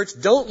to church,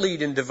 don't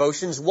lead in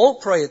devotions,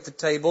 won't pray at the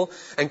table,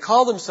 and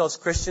call themselves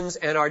Christians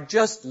and are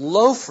just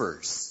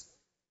loafers.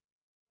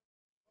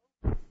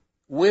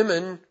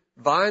 Women,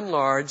 by and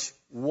large,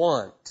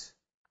 want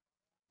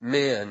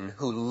men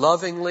who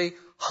lovingly,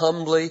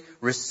 humbly,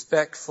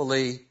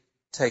 respectfully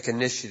take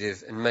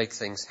initiative and make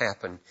things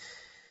happen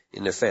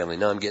in their family.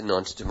 Now I'm getting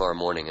on to tomorrow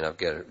morning and I've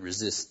got to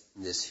resist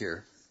this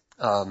here.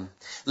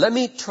 Let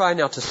me try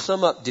now to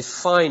sum up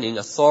defining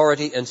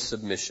authority and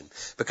submission,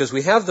 because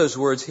we have those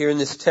words here in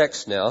this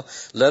text now.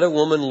 Let a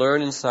woman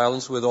learn in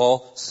silence with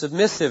all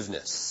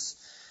submissiveness,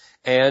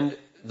 and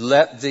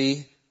let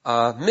the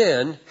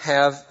men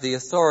have the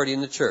authority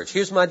in the church.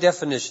 Here's my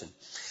definition.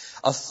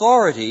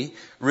 Authority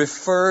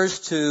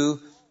refers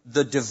to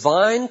the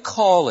divine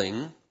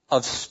calling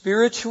of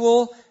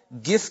spiritual,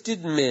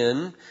 gifted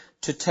men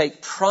to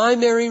take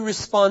primary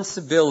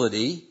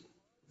responsibility,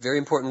 very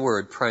important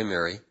word,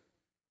 primary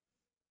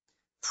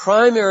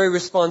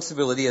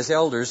responsibility as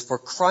elders for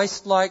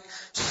Christ-like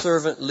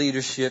servant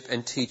leadership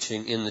and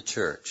teaching in the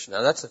church.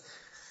 Now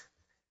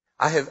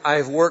I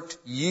have worked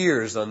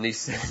years on these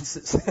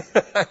sentences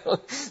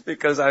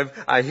because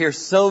I hear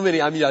so many.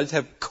 I just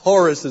have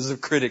choruses of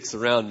critics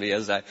around me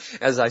as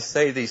I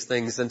say these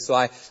things, and so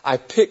I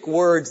pick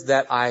words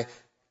that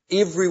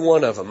every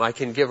one of them I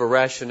can give a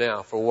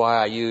rationale for why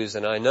I use,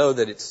 and I know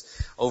that it's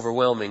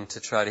overwhelming to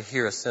try to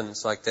hear a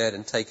sentence like that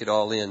and take it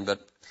all in, but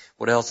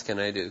what else can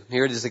I do?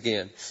 Here it is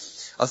again.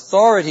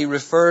 Authority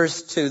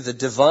refers to the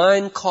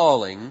divine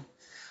calling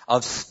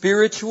of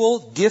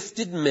spiritual,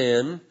 gifted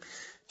men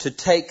to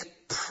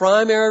take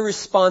primary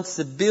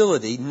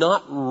responsibility,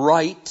 not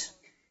right.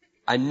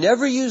 I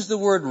never use the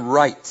word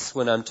rights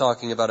when I'm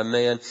talking about a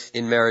man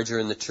in marriage or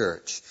in the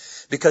church,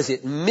 because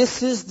it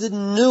misses the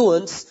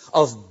nuance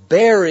of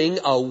bearing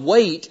a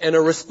weight and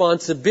a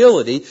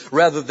responsibility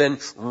rather than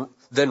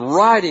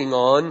riding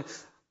on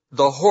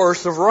the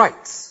horse of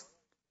rights.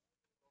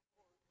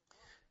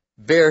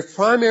 Bear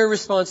primary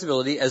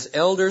responsibility as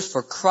elders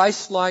for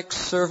Christ-like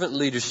servant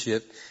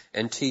leadership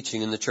and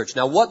teaching in the church.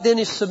 Now, what then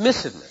is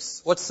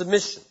submissiveness? What's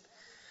submission?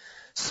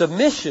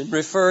 Submission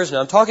refers, now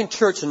I'm talking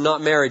church and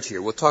not marriage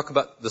here. We'll talk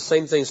about the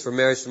same things for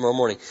marriage tomorrow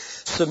morning.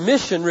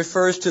 Submission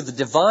refers to the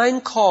divine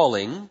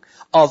calling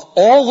of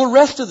all the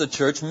rest of the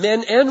church,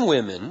 men and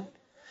women,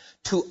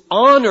 to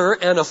honor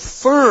and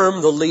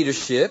affirm the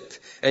leadership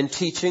and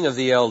teaching of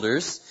the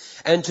elders,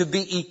 and to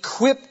be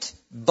equipped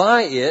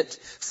by it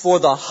for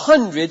the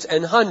hundreds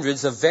and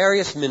hundreds of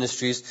various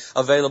ministries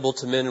available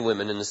to men and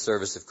women in the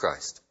service of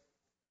Christ.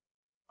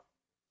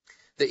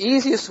 The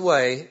easiest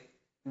way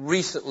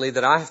recently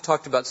that I have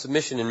talked about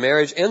submission in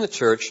marriage and the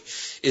church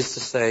is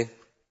to say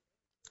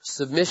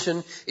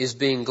submission is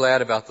being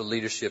glad about the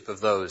leadership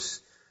of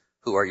those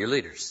who are your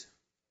leaders.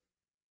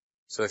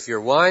 So if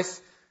your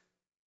wife,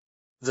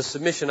 the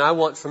submission I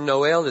want from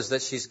Noelle is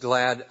that she's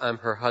glad I'm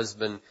her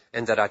husband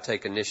and that I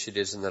take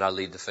initiatives and that I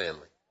lead the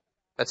family.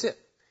 That's it.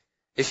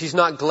 If she's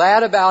not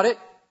glad about it,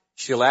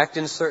 she'll act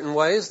in certain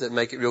ways that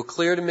make it real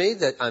clear to me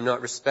that I'm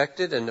not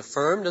respected and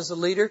affirmed as a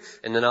leader,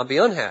 and then I'll be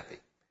unhappy.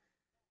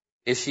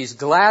 If she's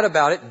glad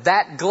about it,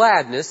 that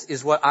gladness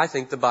is what I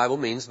think the Bible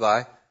means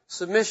by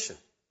submission.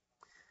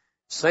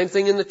 Same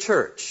thing in the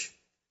church.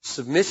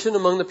 Submission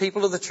among the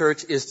people of the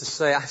church is to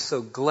say, I'm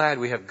so glad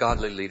we have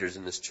godly leaders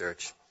in this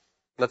church.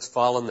 Let's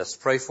follow them. Let's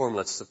pray for them.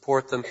 Let's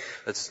support them.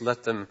 Let's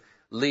let them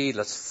lead.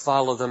 Let's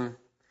follow them.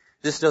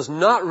 This does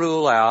not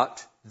rule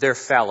out their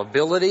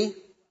fallibility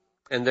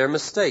and their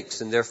mistakes,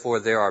 and therefore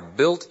there are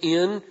built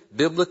in,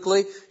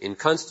 biblically, in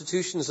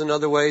constitutions and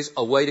other ways,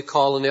 a way to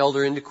call an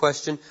elder into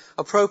question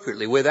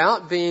appropriately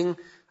without being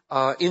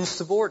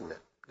insubordinate.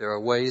 There are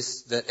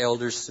ways that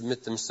elders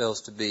submit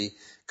themselves to be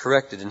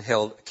corrected and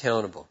held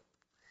accountable.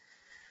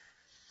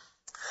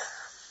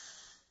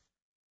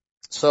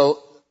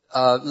 So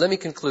let me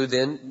conclude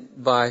then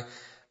by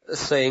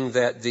saying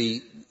that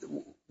the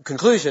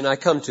conclusion I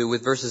come to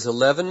with verses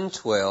 11 and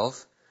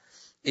 12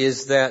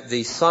 is that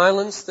the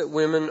silence that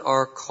women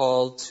are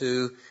called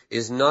to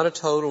is not a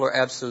total or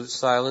absolute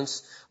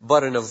silence,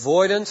 but an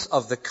avoidance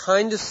of the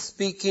kind of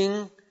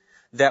speaking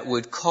that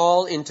would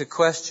call into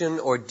question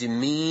or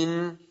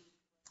demean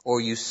or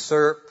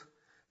usurp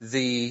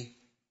the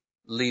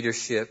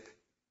leadership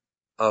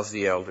of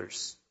the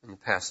elders and the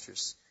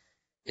pastors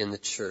in the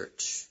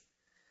church.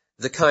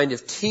 The kind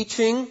of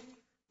teaching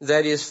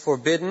that is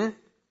forbidden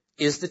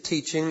is the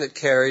teaching that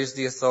carries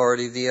the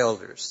authority of the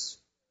elders.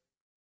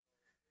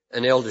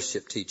 An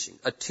eldership teaching.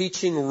 A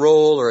teaching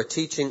role or a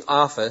teaching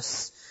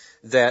office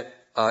that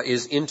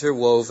is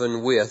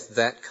interwoven with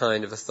that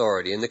kind of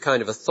authority. And the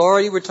kind of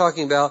authority we're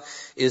talking about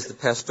is the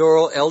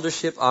pastoral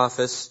eldership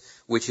office,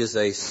 which is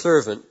a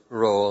servant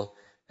role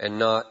and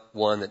not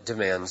one that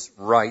demands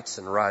rights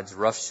and rides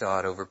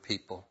roughshod over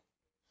people.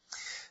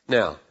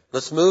 Now,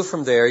 let's move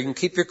from there. You can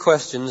keep your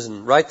questions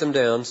and write them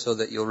down so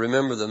that you'll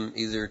remember them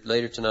either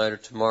later tonight or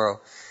tomorrow.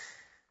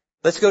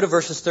 Let's go to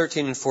verses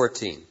 13 and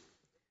 14,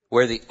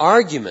 where the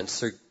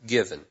arguments are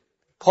given.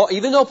 Paul,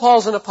 even though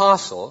Paul's an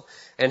apostle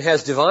and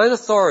has divine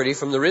authority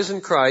from the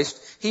risen Christ,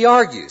 he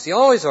argues. He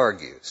always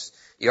argues.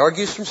 He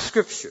argues from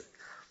Scripture.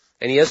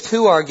 And he has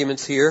two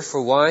arguments here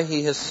for why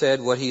he has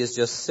said what he has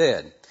just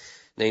said,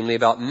 namely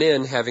about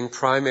men having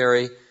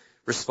primary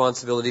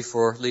responsibility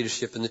for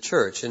leadership in the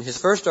church. And his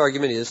first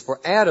argument is,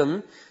 for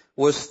Adam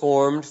was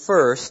formed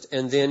first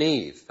and then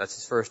Eve. That's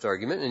his first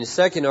argument. And his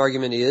second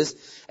argument is,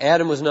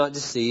 Adam was not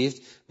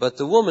deceived, but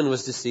the woman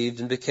was deceived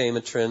and became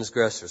a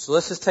transgressor. So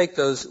let's just take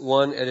those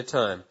one at a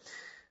time.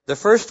 The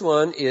first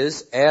one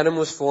is, Adam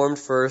was formed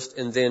first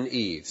and then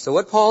Eve. So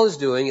what Paul is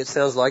doing, it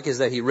sounds like, is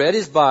that he read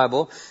his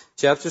Bible,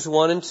 chapters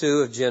 1 and 2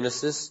 of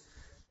Genesis,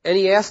 and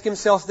he asked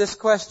himself this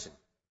question.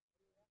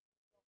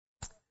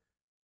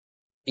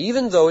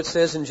 Even though it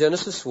says in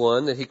Genesis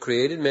 1 that he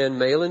created man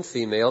male and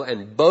female,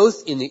 and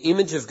both in the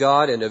image of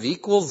God and of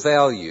equal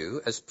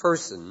value as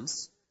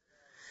persons,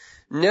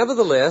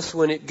 nevertheless,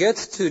 when it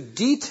gets to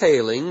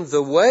detailing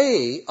the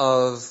way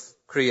of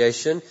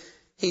creation,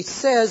 he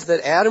says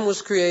that Adam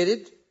was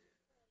created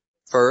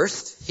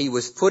first. He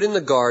was put in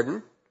the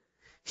garden.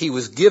 He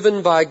was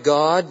given by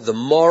God the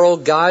moral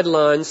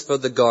guidelines for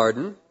the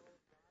garden.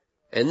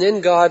 And then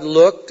God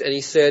looked and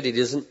he said, it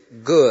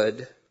isn't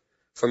good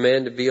for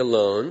man to be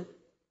alone.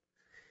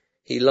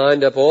 He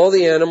lined up all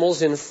the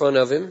animals in front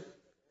of him.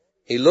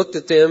 He looked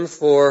at them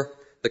for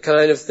the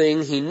kind of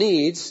thing he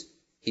needs.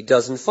 He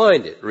doesn't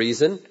find it.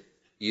 Reason?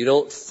 You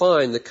don't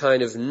find the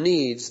kind of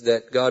needs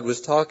that God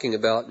was talking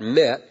about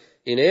met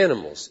in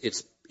animals.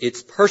 It's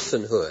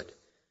personhood.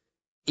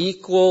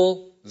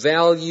 Equal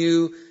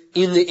value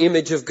in the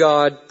image of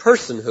God,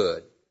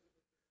 personhood.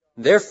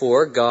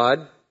 Therefore,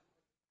 God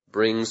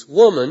brings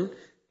woman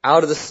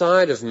out of the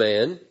side of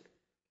man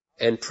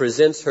and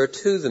presents her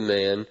to the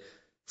man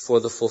for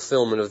the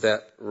fulfillment of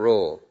that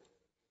role.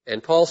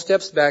 And Paul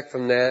steps back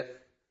from that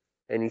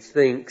and he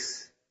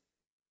thinks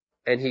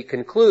and he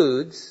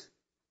concludes,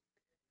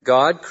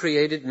 God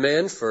created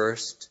man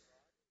first,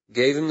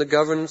 gave him the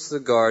governance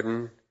of the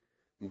garden,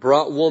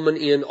 brought woman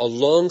in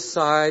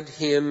alongside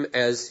him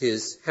as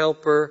his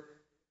helper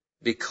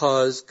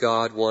because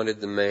God wanted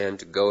the man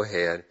to go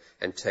ahead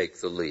and take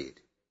the lead.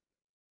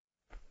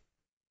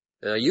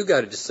 Now you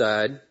got to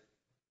decide,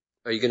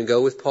 are you going to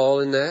go with Paul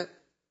in that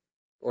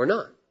or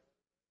not?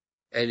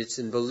 And it's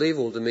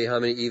unbelievable to me how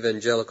many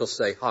evangelicals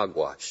say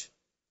hogwash.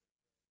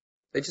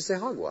 They just say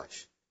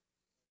hogwash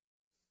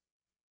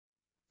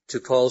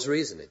to Paul's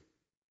reasoning.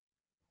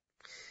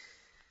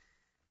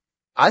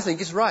 I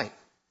think it's right.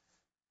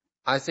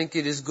 I think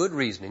it is good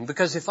reasoning.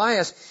 Because if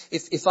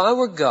I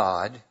were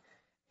God,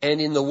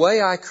 and in the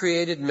way I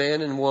created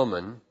man and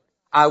woman,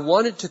 I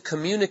wanted to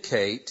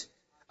communicate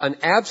an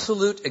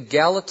absolute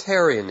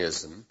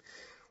egalitarianism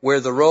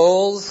where the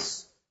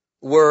roles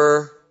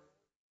were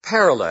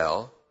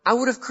parallel, I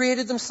would have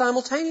created them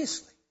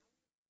simultaneously.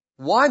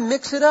 Why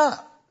mix it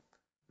up?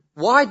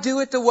 Why do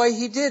it the way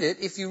he did it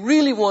if you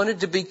really wanted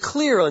to be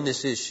clear on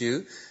this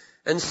issue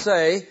and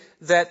say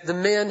that the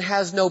man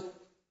has no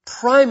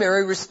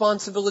primary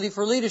responsibility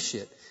for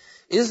leadership?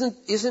 Isn't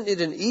it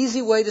an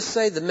easy way to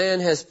say the man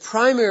has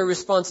primary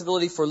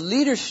responsibility for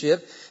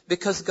leadership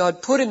because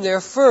God put him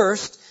there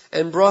first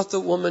and brought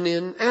the woman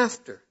in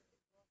after?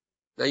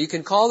 Now you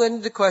can call that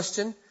into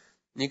question.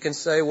 You can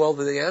say, well,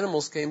 the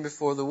animals came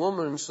before the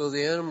woman, so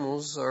the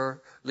animals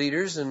are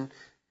leaders, and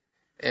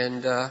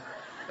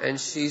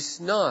she's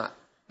not.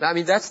 I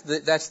mean, that's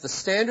the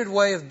standard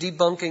way of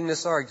debunking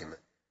this argument.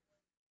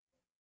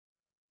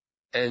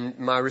 And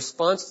my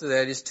response to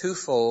that is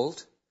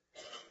twofold.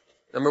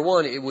 Number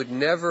one, it would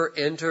never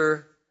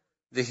enter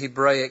the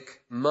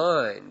Hebraic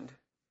mind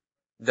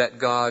that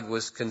God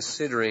was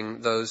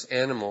considering those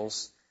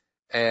animals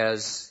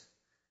as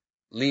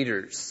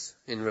leaders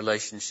in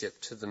relationship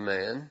to the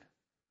man.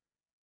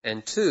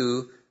 And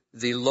two,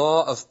 the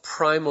law of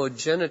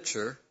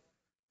primogeniture,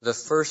 the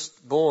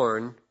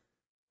firstborn,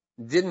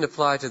 didn't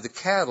apply to the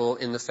cattle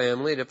in the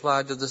family. It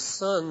applied to the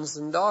sons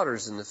and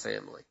daughters in the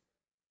family.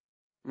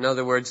 In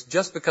other words,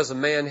 just because a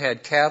man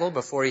had cattle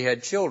before he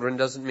had children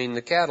doesn't mean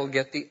the cattle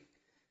get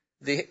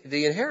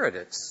the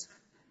inheritance.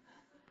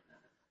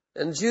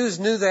 And Jews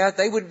knew that.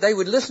 They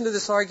would listen to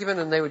this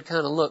argument and they would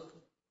kind of look,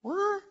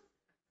 what?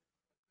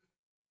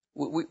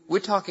 We're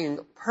talking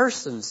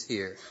persons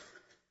here.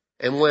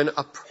 And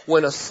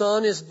when a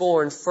son is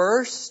born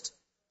first,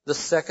 the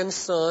second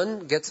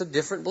son gets a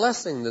different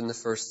blessing than the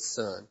first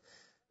son.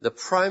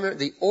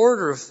 The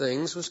order of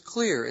things was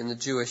clear in the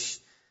Jewish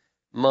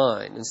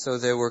mind. And so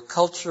there were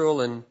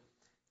cultural and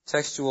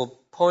textual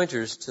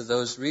pointers to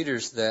those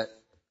readers that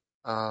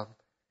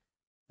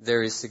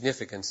there is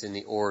significance in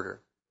the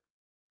order.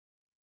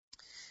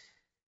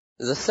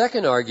 The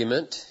second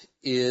argument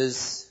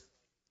is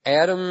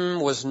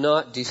Adam was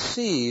not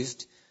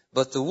deceived,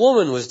 but the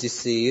woman was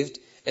deceived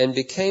and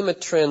became a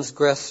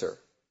transgressor.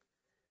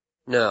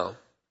 Now,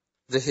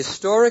 the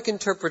historic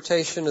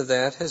interpretation of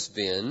that has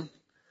been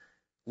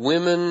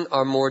women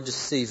are more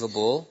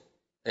deceivable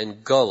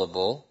and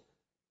gullible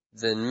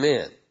than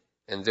men,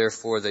 and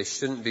therefore they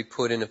shouldn't be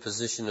put in a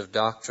position of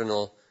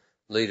doctrinal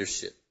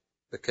leadership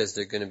because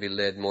they're going to be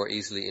led more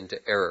easily into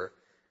error.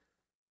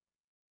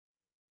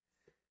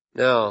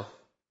 Now,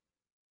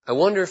 I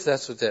wonder if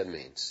that's what that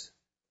means.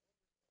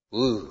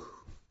 Ooh.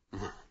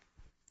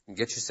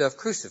 Get yourself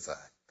crucified.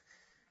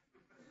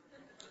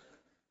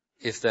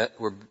 If that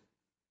were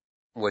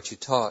what you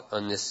taught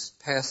on this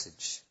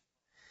passage.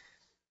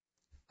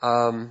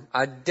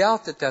 I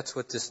doubt that that's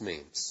what this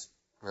means.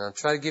 I'll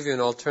try to give you an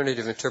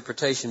alternative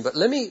interpretation, but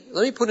let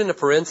me put in a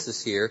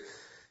parenthesis here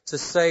to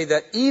say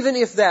that even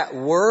if that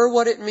were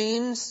what it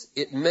means,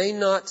 it may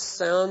not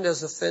sound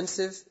as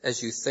offensive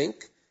as you think.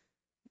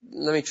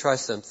 Let me try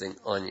something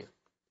on you.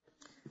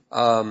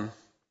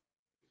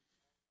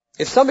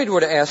 If somebody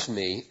were to ask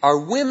me,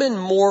 are women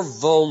more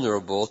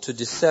vulnerable to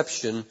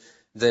deception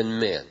than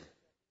men?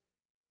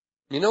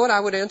 You know what I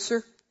would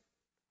answer?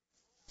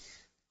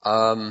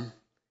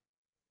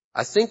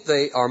 I think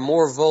they are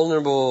more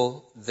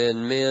vulnerable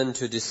than men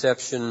to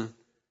deception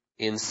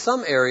in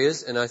some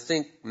areas, and I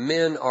think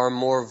men are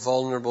more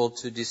vulnerable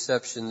to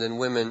deception than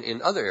women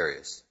in other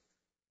areas.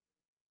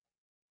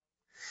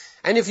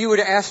 And if you were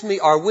to ask me,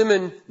 are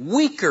women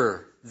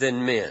weaker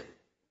than men?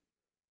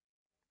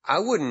 I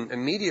wouldn't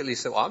immediately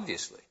say,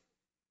 obviously.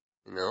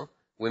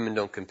 Women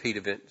don't compete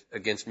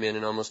against men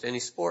in almost any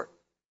sport.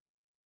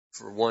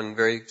 For one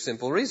very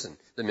simple reason.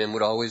 The men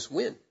would always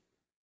win.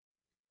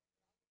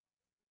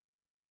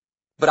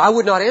 But I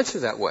would not answer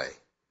that way.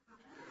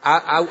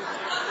 I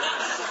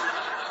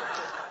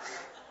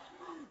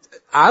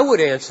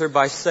would answer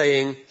by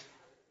saying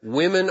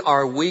women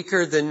are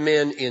weaker than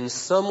men in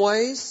some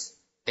ways,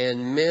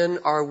 and men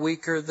are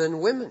weaker than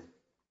women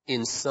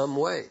in some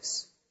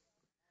ways.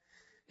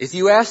 If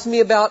you ask me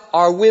about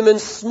are women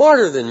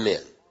smarter than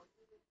men,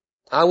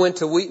 I went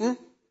to Wheaton,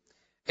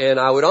 and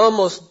I would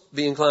almost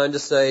be inclined to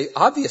say,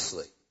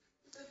 obviously,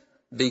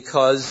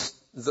 because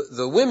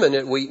the women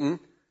at Wheaton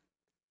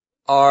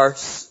are,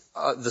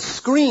 the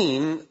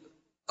screen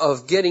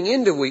of getting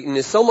into Wheaton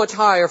is so much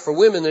higher for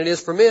women than it is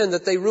for men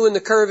that they ruin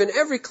the curve in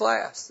every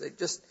class.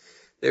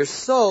 They're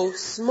so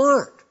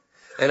smart.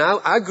 And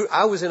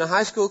I was in a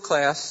high school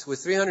class with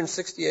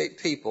 368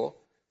 people,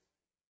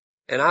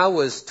 and I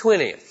was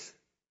 20th,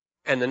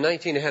 and the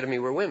 19 ahead of me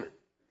were women.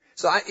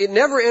 So it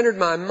never entered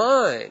my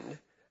mind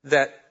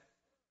that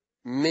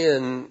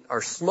men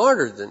are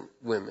smarter than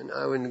women.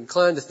 I would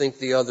incline to think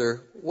the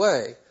other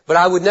way. But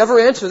I would never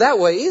answer that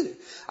way either.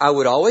 I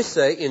would always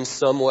say, in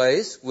some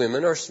ways,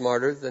 women are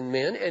smarter than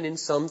men, and in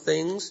some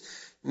things,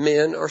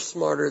 men are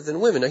smarter than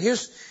women. Now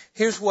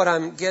here's what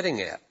I'm getting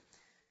at.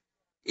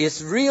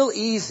 It's real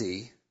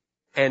easy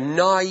and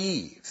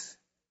naive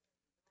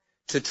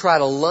to try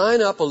to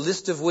line up a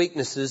list of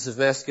weaknesses of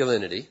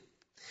masculinity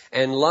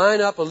and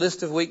line up a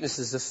list of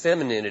weaknesses of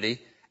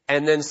femininity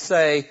and then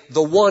say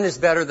the one is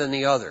better than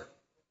the other.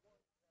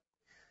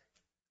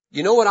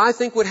 You know what I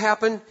think would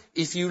happen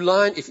if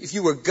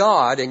you were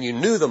God and you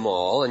knew them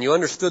all and you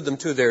understood them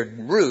to their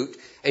root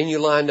and you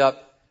lined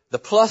up the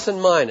plus and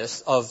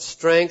minus of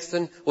strength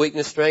and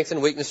weakness, strength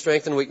and weakness,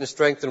 strength and weakness,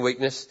 strength and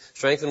weakness,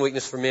 strength and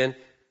weakness for men,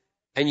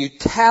 and you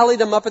tallied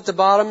them up at the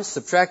bottom,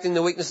 subtracting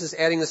the weaknesses,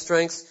 adding the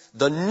strengths,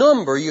 the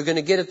number you're going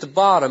to get at the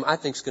bottom I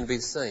think is going to be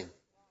the same.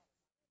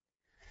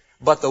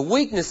 But the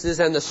weaknesses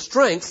and the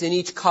strengths in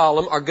each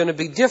column are going to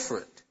be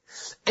different.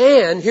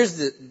 And here's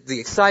the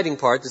exciting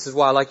part. This is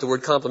why I like the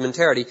word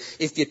complementarity.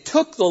 If you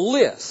took the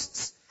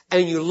lists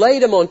and you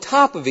laid them on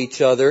top of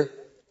each other,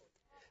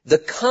 the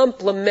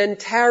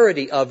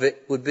complementarity of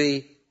it would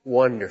be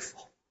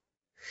wonderful.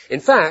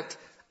 In fact,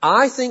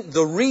 I think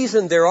the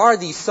reason there are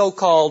these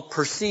so-called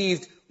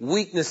perceived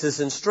weaknesses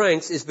and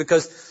strengths is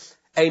because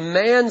a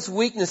man's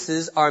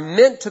weaknesses are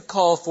meant to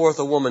call forth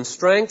a woman's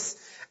strengths,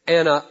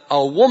 and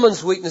a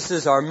woman's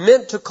weaknesses are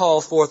meant to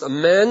call forth a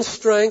man's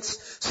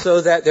strengths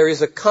so that there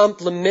is a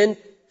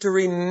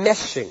complementary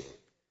meshing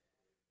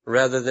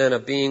rather than a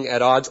being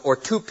at odds or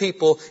two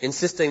people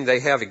insisting they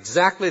have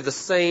exactly the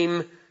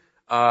same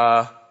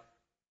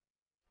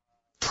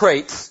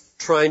traits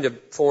trying to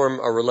form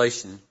a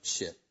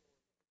relationship.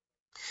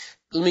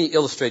 Let me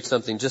illustrate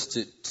something just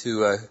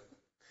to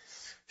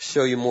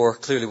show you more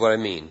clearly what I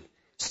mean.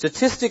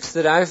 Statistics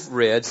that I've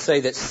read say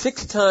that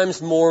 6 times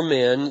more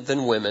men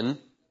than women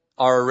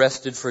are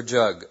arrested for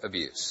drug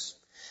abuse.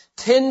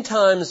 10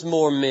 times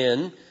more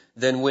men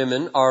than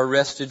women are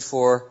arrested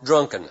for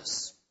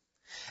drunkenness.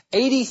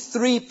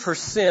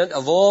 83%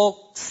 of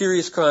all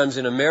serious crimes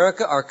in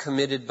America are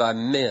committed by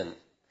men.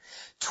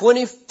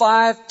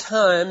 25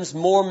 times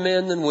more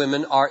men than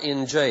women are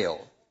in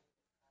jail.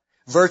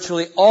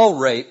 Virtually all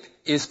rape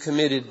is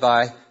committed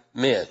by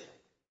men.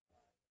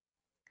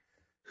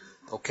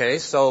 Okay,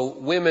 so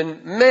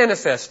women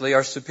manifestly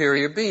are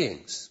superior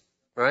beings,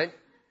 right?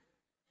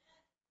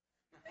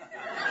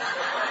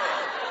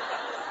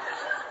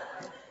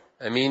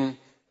 I mean,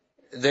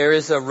 there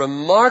is a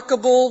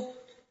remarkable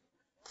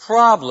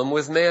problem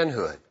with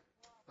manhood.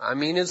 I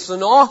mean, it's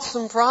an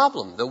awesome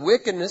problem. The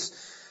wickedness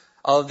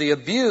of the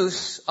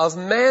abuse of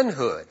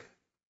manhood.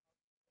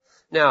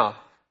 Now,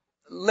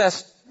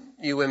 lest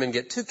you women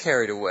get too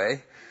carried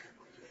away,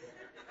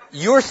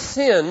 your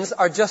sins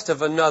are just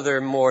of another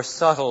more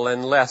subtle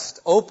and less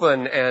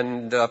open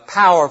and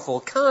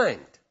powerful kind.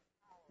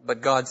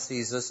 But God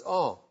sees us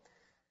all.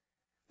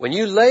 When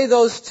you lay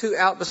those two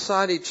out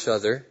beside each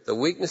other, the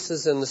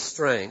weaknesses and the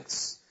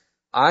strengths,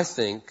 I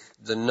think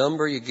the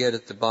number you get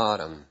at the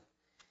bottom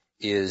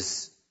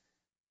is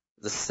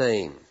the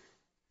same.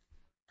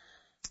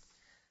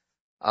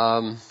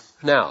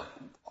 Now,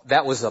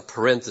 that was a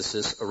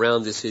parenthesis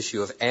around this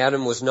issue of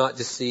Adam was not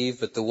deceived,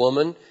 but the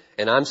woman.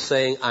 And I'm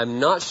saying I'm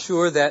not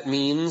sure that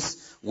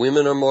means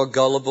women are more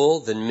gullible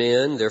than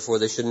men, therefore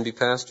they shouldn't be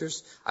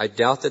pastors. I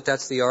doubt that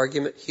that's the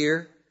argument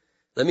here.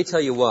 Let me tell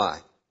you why.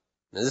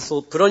 Now this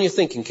will put on your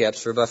thinking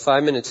caps for about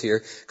 5 minutes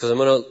here, because I'm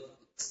going to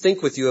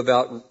think with you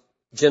about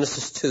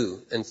Genesis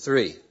 2 and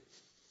 3.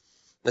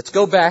 Let's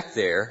go back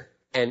there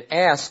and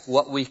ask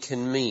what we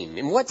can mean.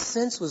 In what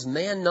sense was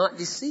man not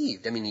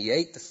deceived? I mean, he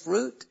ate the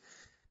fruit,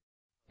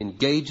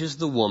 engages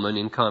the woman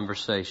in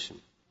conversation.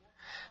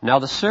 Now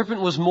the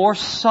serpent was more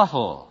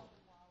subtle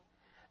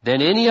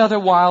than any other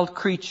wild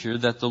creature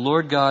that the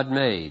Lord God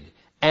made.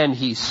 And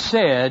he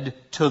said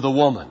to the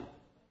woman.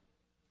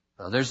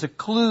 Now there's a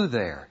clue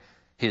there.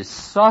 His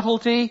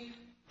subtlety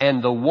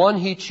and the one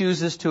he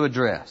chooses to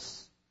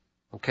address.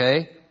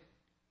 Okay?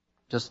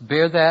 Just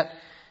bear that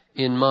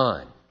in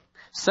mind.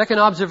 Second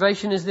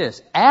observation is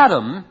this.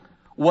 Adam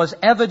was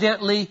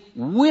evidently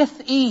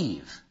with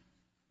Eve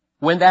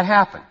when that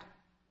happened.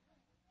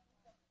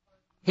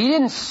 He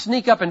didn't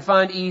sneak up and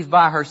find Eve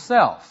by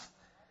herself.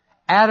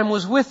 Adam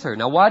was with her.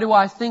 Now why do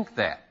I think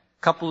that?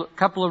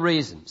 Couple of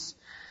reasons.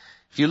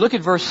 If you look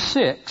at verse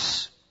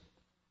 6,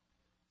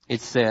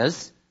 it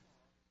says,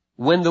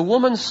 when the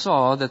woman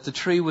saw that the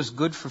tree was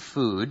good for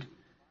food,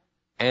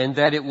 and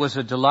that it was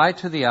a delight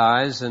to the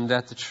eyes, and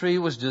that the tree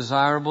was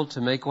desirable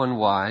to make one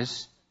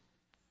wise,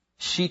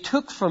 she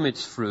took from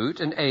its fruit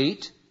and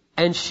ate,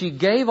 and she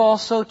gave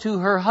also to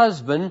her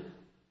husband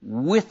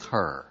with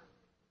her.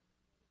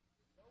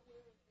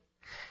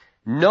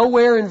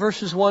 Nowhere in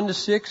verses 1 to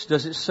 6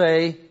 does it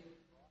say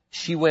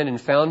she went and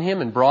found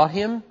him and brought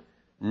him.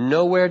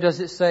 Nowhere does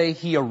it say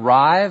he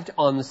arrived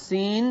on the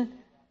scene.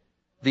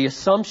 The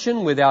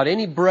assumption, without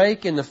any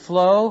break in the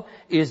flow,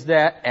 is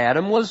that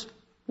Adam was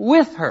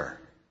with her,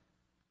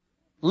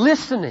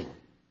 listening.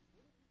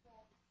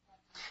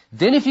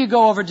 Then if you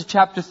go over to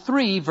chapter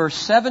 3, verse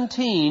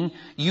 17,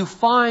 you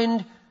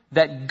find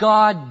that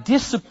God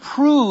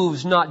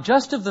disapproves not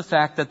just of the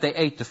fact that they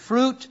ate the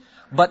fruit,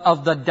 but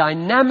of the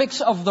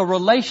dynamics of the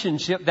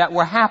relationship that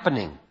were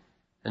happening.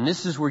 And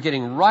this is, we're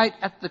getting right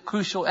at the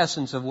crucial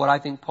essence of what I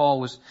think Paul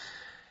was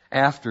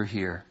after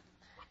here.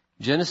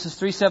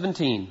 Genesis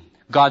 3:17,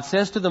 God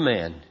says to the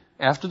man,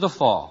 after the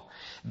fall,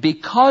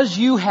 because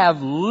you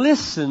have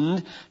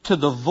listened to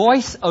the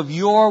voice of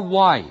your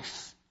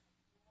wife.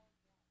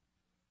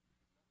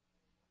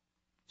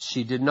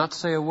 She did not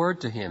say a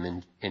word to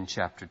him in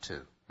chapter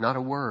 2. Not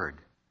a word.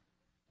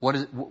 What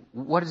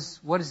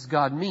does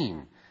God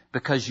mean?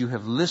 Because you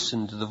have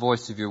listened to the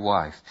voice of your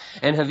wife,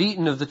 and have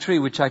eaten of the tree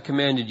which I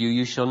commanded you,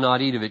 you shall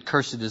not eat of it.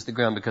 Cursed is the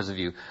ground because of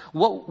you.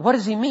 What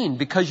does he mean?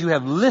 Because you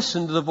have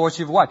listened to the voice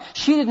of your wife.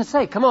 She didn't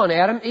say, come on,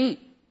 Adam, eat.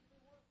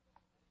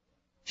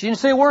 She didn't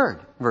say a word,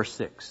 verse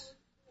 6.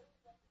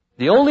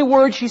 The only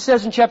word she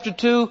says in chapter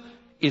 2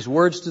 is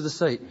words to the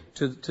Satan,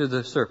 to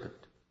the serpent.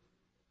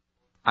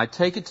 I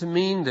take it to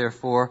mean,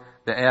 therefore,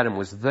 that Adam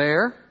was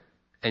there,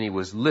 and he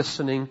was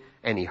listening,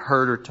 and he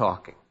heard her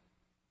talking.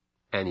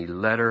 And he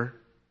let her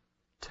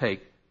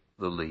take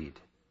the lead.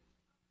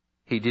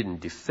 He didn't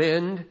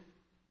defend.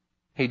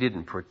 He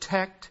didn't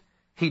protect.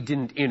 He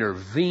didn't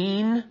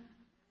intervene.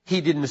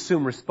 He didn't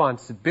assume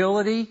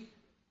responsibility.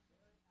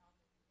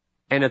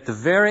 And at the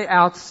very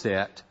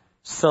outset,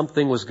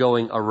 something was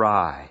going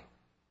awry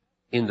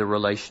in the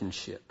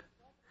relationship.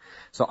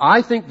 So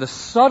I think the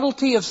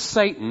subtlety of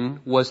Satan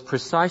was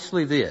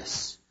precisely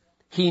this.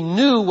 He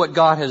knew what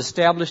God had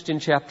established in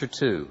chapter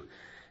 2.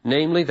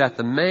 Namely, that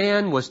the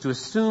man was to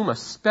assume a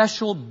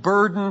special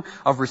burden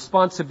of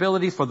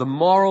responsibility for the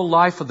moral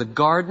life of the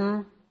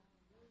garden.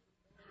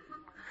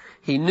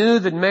 He knew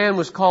that man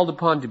was called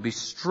upon to be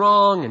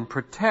strong and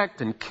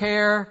protect and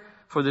care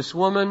for this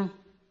woman.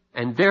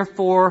 And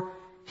therefore,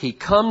 he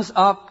comes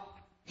up,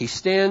 he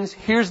stands,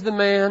 here's the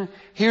man,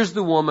 here's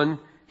the woman.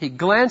 He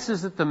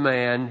glances at the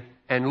man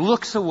and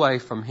looks away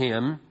from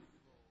him,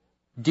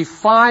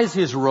 defies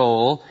his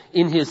role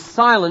in his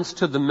silence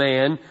to the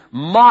man,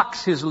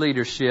 mocks his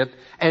leadership,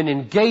 and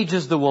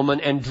engages the woman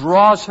and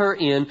draws her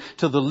in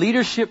to the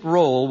leadership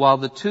role while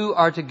the two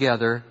are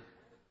together.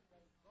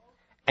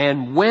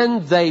 And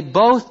when they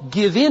both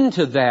give in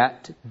to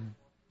that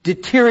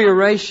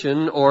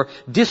deterioration or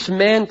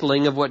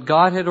dismantling of what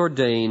God had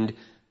ordained,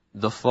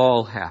 the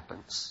fall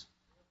happens.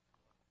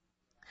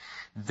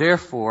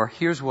 Therefore,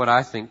 here's what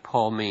I think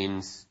Paul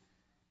means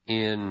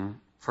in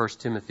 1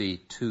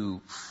 Timothy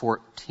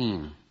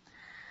 2:14.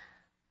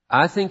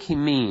 I think he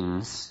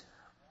means,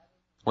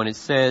 when it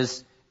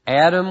says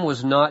Adam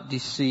was not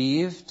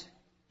deceived,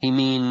 he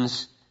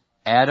means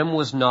Adam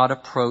was not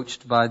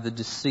approached by the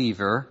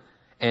deceiver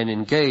and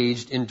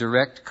engaged in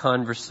direct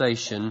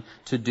conversation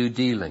to do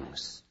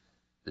dealings.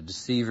 The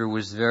deceiver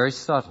was very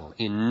subtle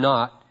in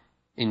not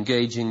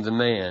engaging the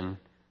man,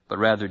 but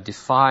rather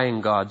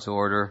defying God's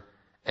order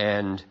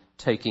and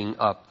taking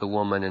up the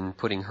woman and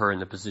putting her in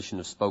the position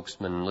of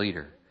spokesman and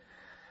leader.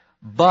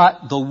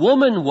 But the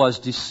woman was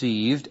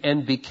deceived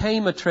and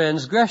became a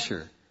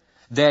transgressor.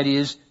 That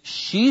is,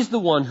 she's the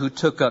one who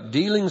took up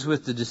dealings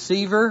with the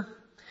deceiver.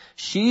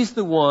 She's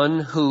the one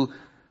who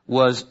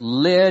was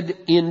led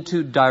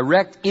into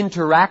direct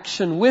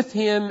interaction with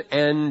him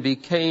and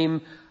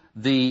became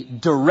the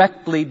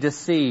directly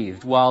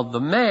deceived, while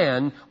the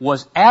man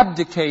was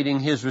abdicating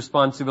his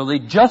responsibility,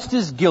 just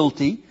as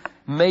guilty,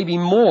 maybe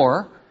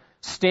more,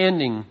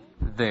 standing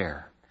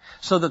there.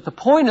 So that the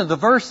point of the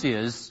verse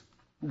is,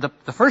 the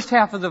first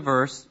half of the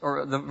verse,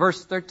 or the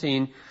verse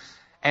 13,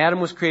 Adam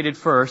was created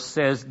first,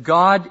 says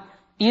God,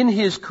 in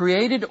His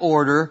created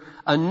order,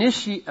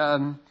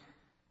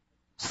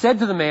 said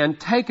to the man,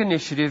 take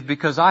initiative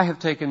because I have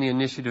taken the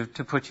initiative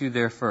to put you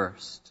there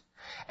first.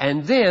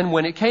 And then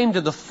when it came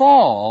to the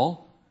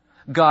fall,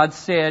 God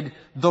said,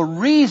 the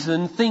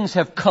reason things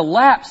have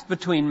collapsed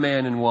between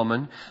man and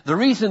woman, the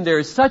reason there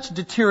is such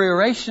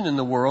deterioration in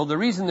the world, the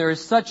reason there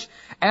is such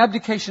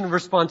abdication of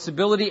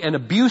responsibility and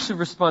abuse of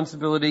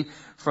responsibility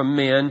from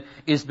men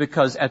is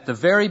because at the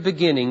very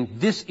beginning,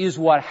 this is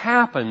what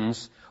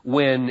happens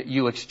when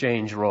you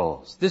exchange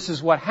roles. This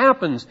is what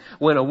happens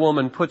when a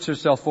woman puts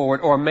herself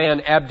forward or a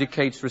man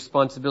abdicates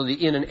responsibility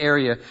in an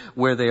area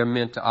where they are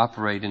meant to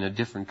operate in a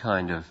different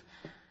kind of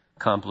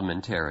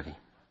complementarity.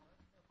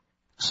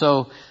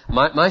 So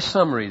my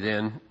summary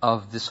then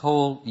of this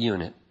whole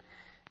unit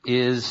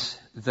is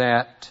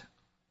that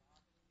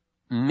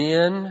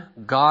men,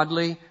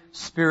 godly,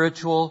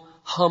 spiritual,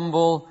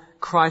 humble,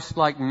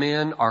 Christ-like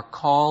men are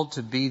called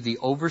to be the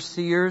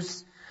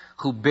overseers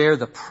who bear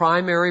the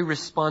primary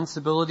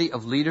responsibility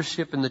of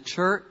leadership in the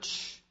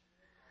church.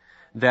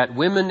 That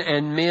women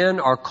and men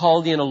are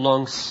called in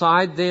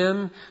alongside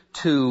them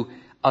to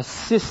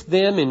assist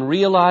them in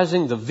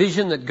realizing the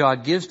vision that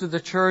God gives to the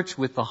church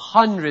with the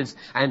hundreds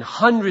and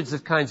hundreds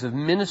of kinds of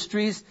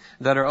ministries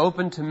that are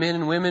open to men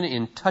and women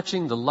in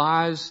touching the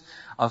lives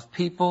of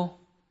people.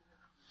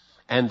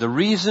 And the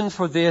reason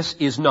for this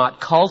is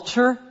not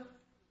culture,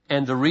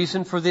 and the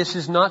reason for this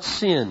is not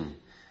sin.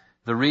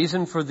 The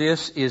reason for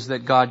this is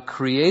that God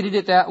created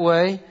it that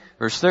way.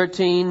 Verse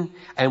 13,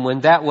 and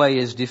when that way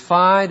is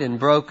defied and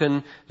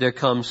broken, there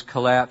comes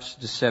collapse,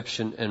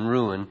 deception, and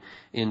ruin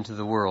into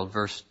the world.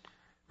 Verse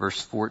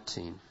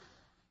 14.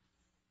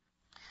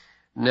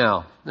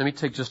 Now, let me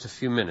take just a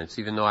few minutes,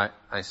 even though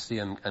I see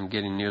I'm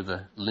getting near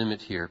the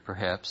limit here,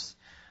 perhaps,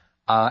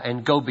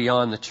 and go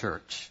beyond the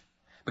church.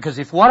 Because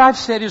if what I've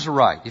said is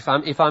right,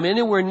 if I'm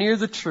anywhere near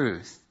the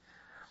truth,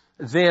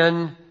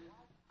 then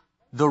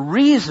the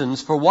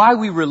reasons for why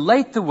we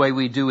relate the way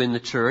we do in the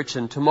church,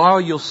 and tomorrow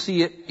you'll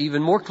see it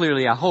even more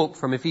clearly, I hope,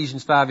 from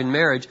Ephesians 5 in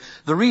marriage,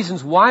 the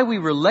reasons why we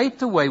relate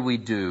the way we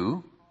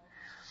do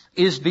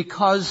is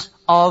because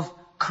of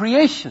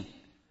creation.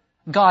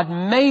 God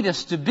made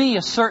us to be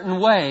a certain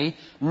way,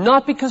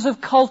 not because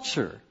of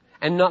culture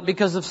and not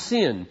because of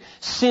sin.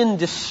 Sin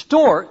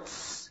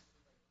distorts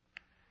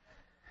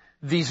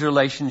these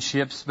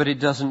relationships, but it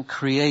doesn't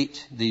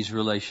create these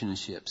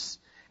relationships.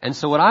 And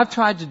so what I've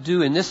tried to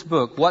do in this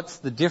book, What's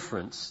the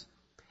Difference,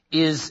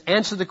 is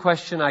answer the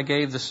question I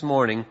gave this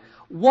morning.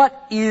 What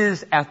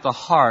is at the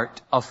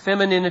heart of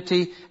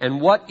femininity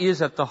and what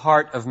is at the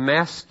heart of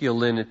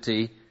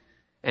masculinity?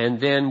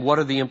 And then what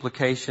are the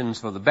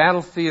implications for the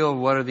battlefield?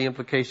 What are the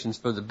implications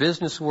for the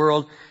business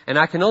world? And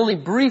I can only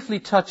briefly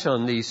touch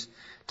on these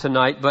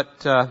tonight,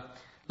 but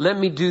let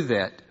me do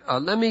that.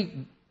 Let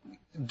me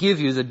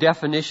give you the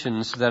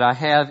definitions that I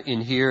have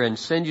in here and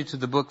send you to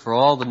the book for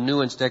all the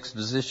nuanced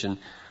exposition.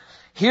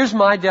 Here's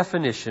my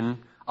definition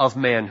of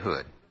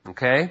manhood,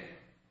 okay?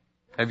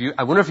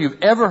 I wonder if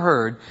you've ever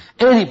heard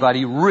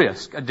anybody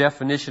risk a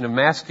definition of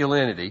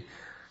masculinity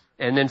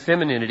and then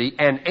femininity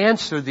and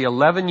answer the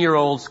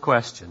 11-year-old's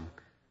question.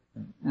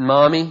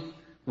 Mommy,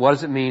 what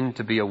does it mean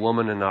to be a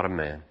woman and not a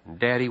man?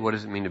 Daddy, what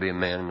does it mean to be a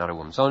man and not a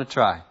woman? So I'm going to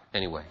try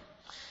anyway.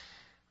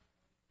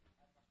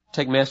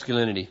 Take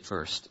masculinity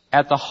first.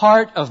 At the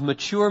heart of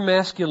mature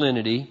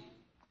masculinity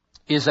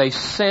is a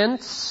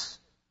sense,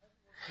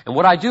 and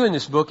what I do in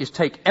this book is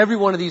take every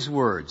one of these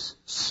words,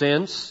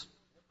 sense,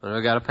 and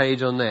I've got a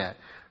page on that,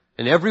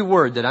 and every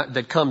word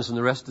that comes in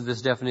the rest of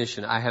this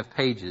definition, I have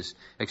pages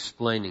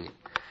explaining it.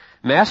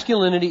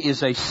 Masculinity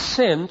is a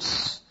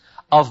sense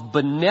of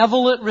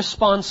benevolent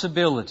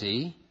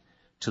responsibility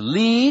to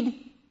lead,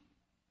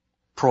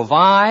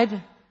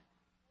 provide,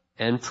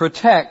 and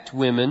protect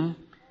women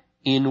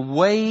in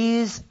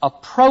ways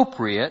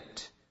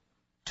appropriate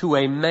to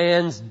a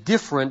man's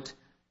different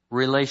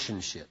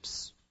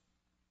relationships.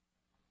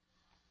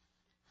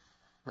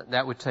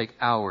 That would take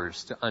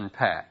hours to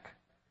unpack.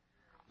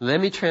 Let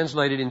me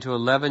translate it into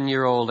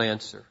 11-year-old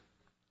answer.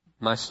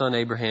 My son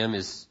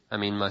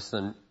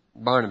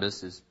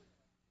Barnabas is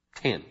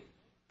 10.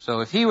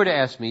 So if he were to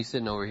ask me,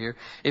 sitting over here,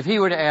 if he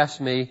were to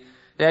ask me,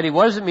 Daddy,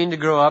 what does it mean to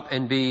grow up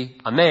and be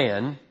a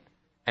man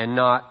and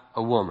not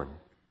a woman?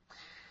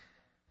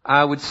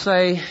 I would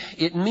say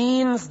it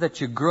means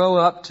that you grow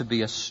up to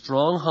be a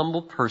strong,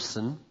 humble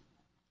person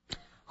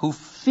who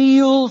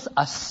feels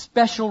a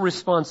special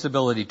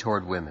responsibility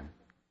toward women.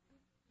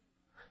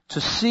 To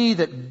see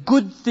that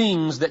good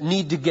things that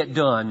need to get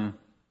done,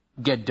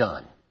 get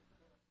done.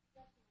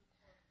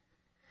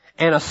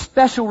 And a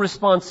special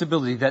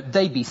responsibility that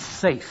they be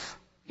safe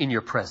in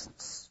your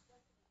presence.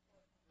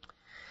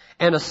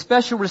 And a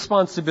special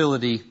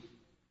responsibility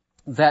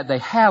that they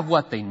have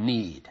what they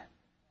need.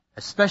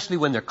 Especially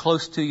when they're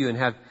close to you and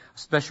have a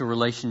special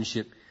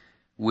relationship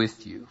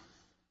with you.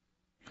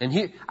 And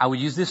here, I would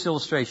use this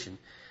illustration.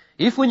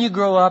 If when you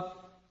grow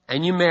up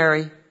and you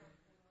marry,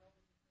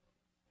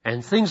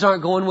 and things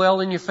aren't going well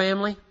in your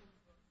family,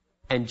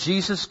 and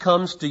Jesus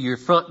comes to your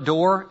front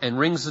door and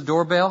rings the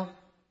doorbell,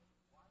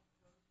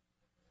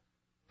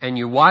 and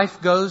your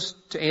wife goes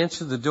to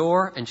answer the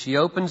door and she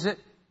opens it,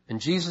 and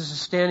Jesus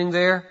is standing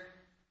there,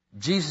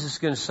 Jesus is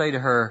going to say to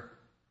her,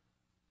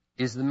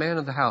 is the man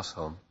of the house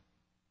home?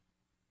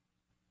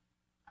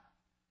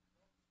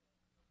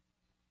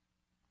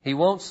 He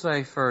won't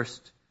say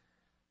first,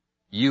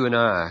 you and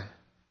I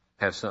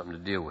have something to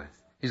deal with.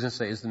 He's going to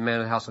say, is the man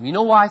of the house home? You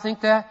know why I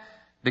think that?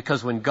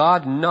 Because when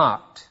God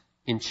knocked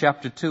in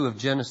chapter 2 of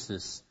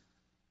Genesis,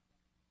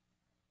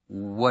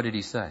 what did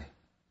He say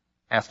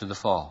after the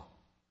fall?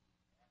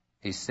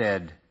 He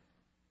said,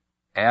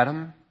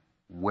 Adam,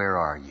 where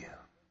are you?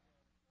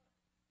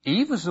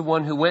 Eve was the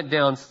one who went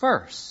down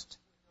first.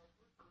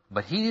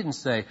 But He didn't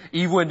say,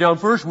 Eve went down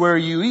first, where are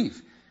you,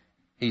 Eve?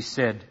 He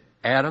said,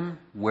 Adam,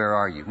 where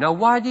are you? Now,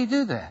 why did He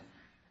do that?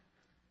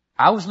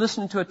 I was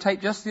listening to a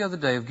tape just the other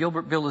day of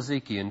Gilbert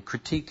Bill-Ezekian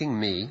critiquing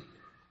me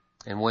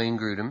and Wayne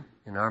Grudem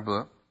in our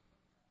book.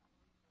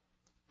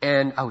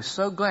 And I was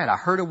so glad. I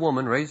heard a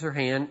woman raise her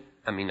hand.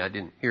 I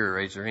didn't hear her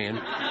raise her hand.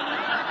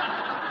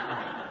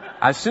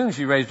 I assumed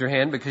she raised her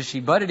hand because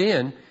she butted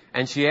in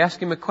and she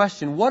asked him a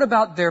question. What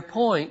about their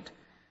point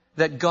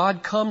that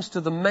God comes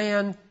to the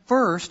man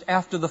first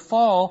after the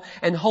fall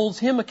and holds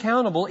him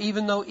accountable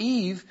even though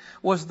Eve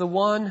was the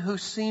one who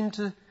seemed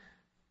to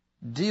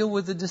deal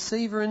with the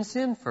deceiver and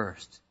sin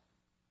first?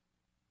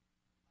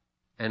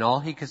 And all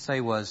he could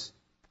say was,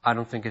 I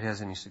don't think it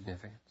has any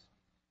significance.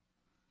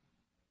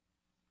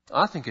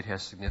 I think it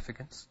has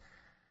significance.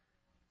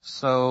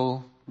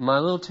 So, my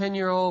little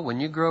 10-year-old, when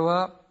you grow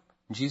up,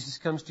 and Jesus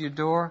comes to your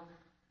door,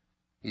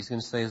 He's going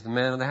to say, is the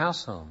man of the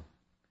house home?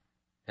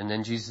 And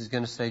then Jesus is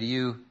going to say to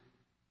you,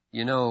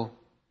 you know,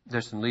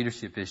 there's some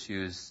leadership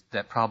issues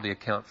that probably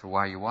account for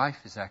why your wife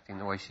is acting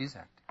the way she's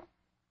acting.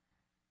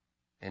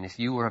 And if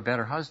you were a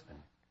better husband,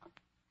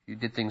 if you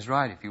did things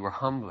right, if you were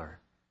humbler,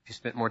 if you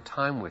spent more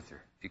time with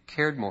her, if you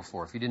cared more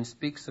for her, if you didn't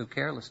speak so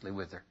carelessly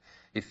with her,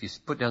 if you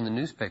put down the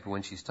newspaper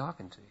when she's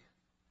talking to you,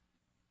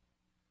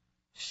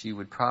 she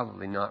would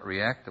probably not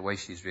react the way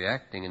she's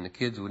reacting, and the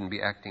kids wouldn't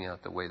be acting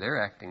out the way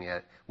they're acting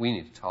at. We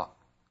need to talk.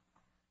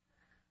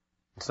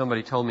 And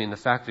somebody told me in the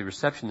faculty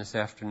reception this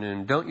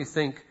afternoon, don't you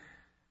think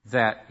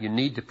that you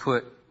need to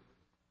put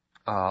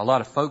a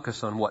lot of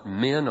focus on what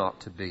men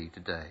ought to be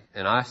today?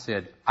 And I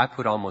said, I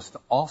put almost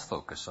all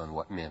focus on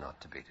what men ought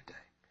to be today.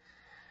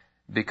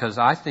 Because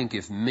I think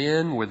if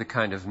men were the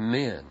kind of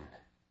men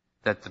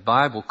that the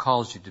Bible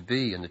calls you to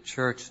be in the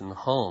church and the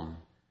home,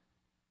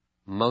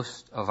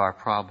 most of our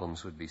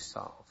problems would be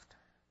solved.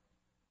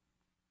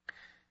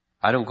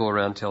 I don't go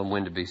around telling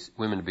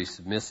women to be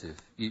submissive.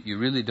 You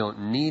really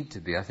don't need to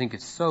be. I think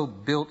it's so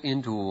built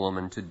into a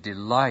woman to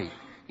delight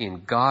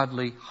in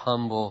godly,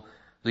 humble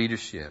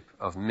leadership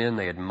of men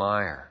they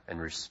admire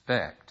and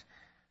respect,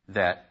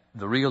 that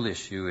the real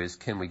issue is,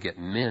 can we get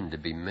men to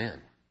be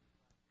men?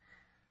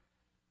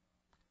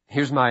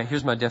 Here's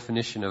my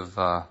definition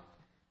of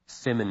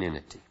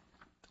femininity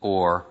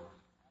or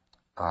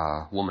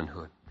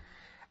womanhood.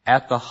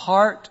 At the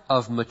heart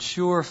of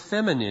mature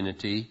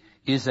femininity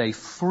is a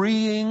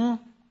freeing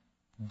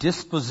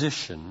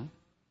disposition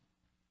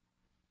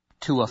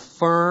to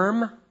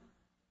affirm,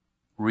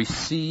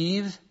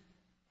 receive,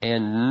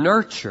 and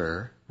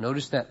nurture,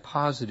 notice that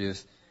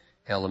positive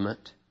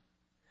element,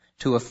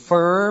 to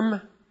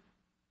affirm,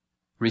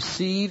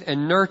 receive,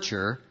 and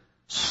nurture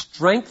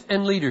strength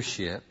and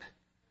leadership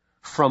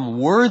from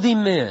worthy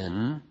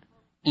men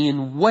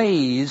in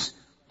ways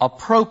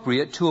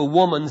appropriate to a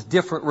woman's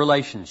different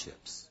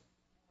relationships.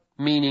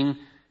 Meaning,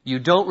 you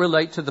don't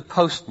relate to the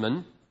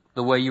postman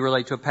the way you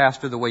relate to a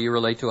pastor, the way you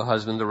relate to a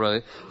husband,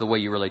 the way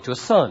you relate to a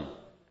son.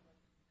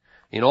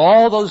 In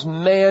all those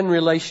man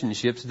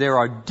relationships, there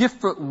are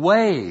different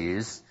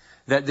ways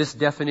that this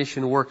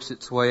definition works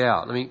its way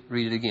out. Let me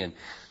read it again.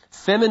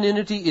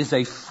 Femininity is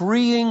a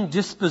freeing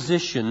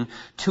disposition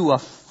to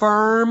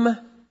affirm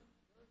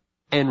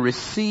and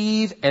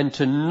receive and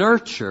to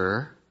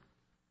nurture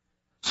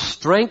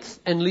strength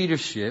and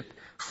leadership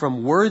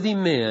from worthy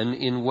men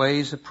in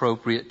ways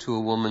appropriate to a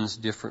woman's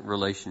different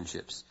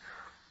relationships.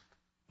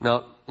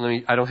 Now,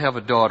 I don't have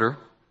a daughter,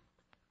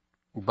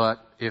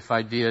 but if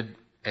I did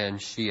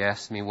and she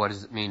asked me what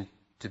does it mean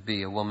to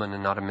be a woman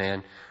and not a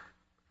man,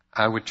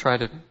 I would try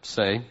to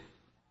say,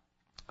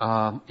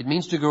 it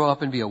means to grow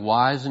up and be a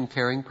wise and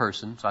caring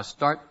person. So I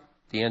start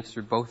the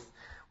answer both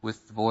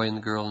with the boy and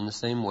the girl in the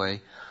same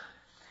way.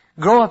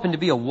 Grow up and to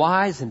be a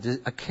wise and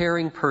a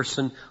caring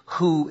person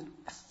who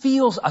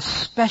feels a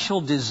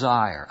special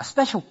desire, a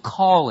special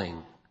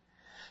calling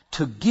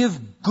to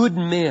give good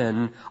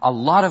men a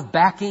lot of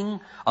backing,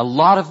 a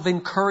lot of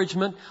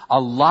encouragement, a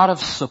lot of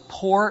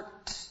support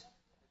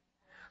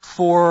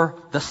for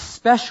the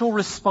special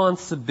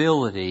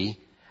responsibility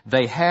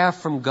they have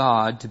from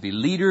God to be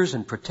leaders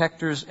and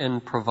protectors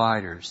and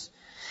providers.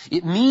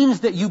 It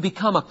means that you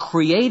become a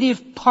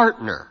creative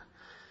partner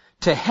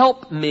to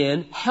help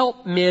men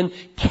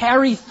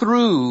carry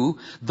through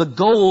the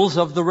goals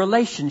of the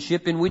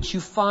relationship in which you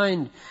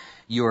find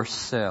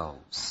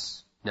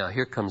yourselves. Now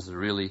here comes the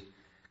really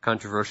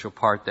controversial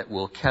part that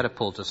will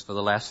catapult us for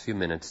the last few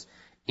minutes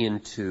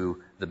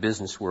into the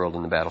business world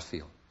and the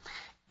battlefield.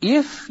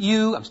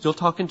 I'm still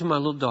talking to my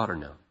little daughter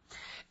now.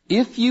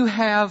 If you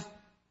have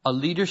a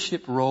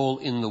leadership role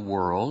in the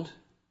world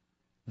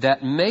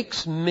that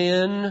makes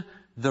men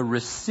the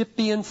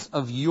recipients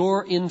of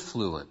your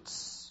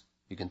influence,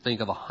 you can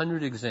think of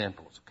 100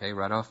 examples, okay,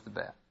 right off the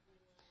bat.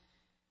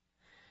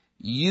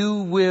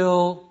 You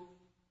will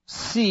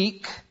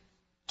seek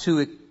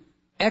to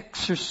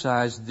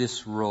exercise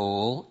this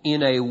role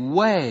in a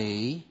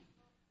way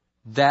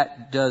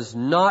that does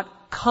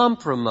not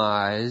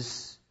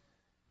compromise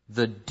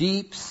the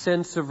deep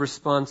sense of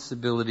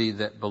responsibility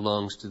that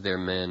belongs to their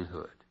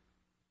manhood.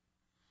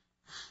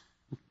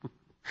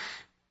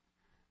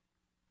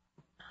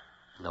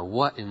 Now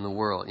what in the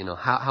world,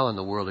 how in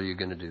the world are you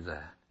going to do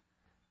that?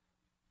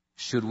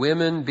 Should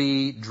women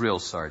be drill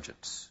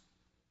sergeants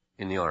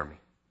in the Army?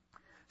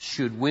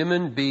 Should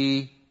women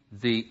be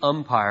the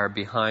umpire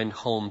behind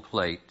home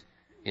plate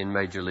in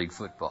Major League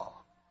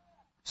Football?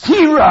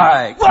 See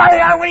right! What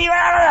are you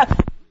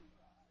at?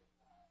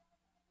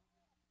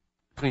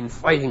 Between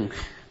fighting.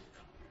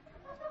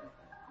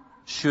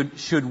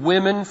 Should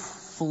women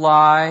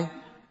fly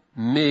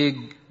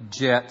MiG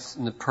jets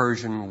in the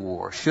Persian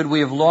War? Should we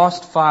have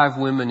lost 5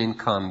 women in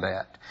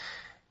combat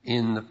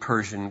in the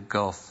Persian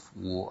Gulf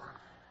War?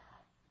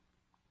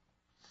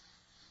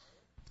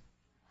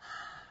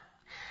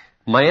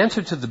 My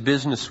answer to the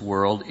business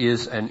world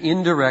is an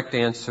indirect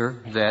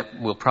answer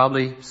that will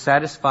probably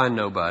satisfy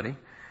nobody,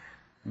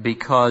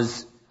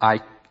 because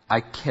I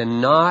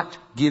cannot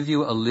give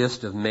you a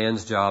list of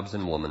man's jobs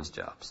and woman's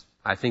jobs.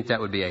 I think that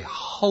would be a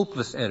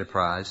hopeless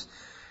enterprise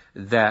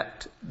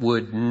that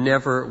would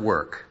never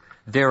work.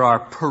 There are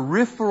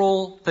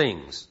peripheral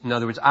things. In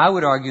other words, I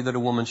would argue that a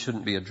woman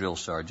shouldn't be a drill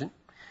sergeant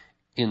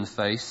in the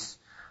face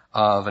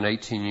of an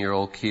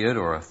 18-year-old kid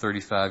or a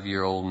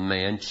 35-year-old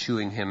man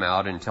chewing him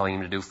out and telling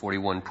him to do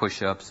 41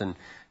 push-ups and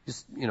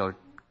just,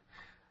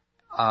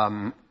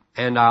 and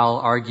I'll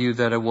argue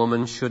that a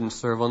woman shouldn't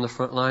serve on the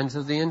front lines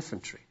of the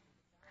infantry.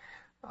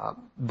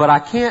 But I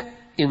can't,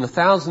 in the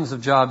thousands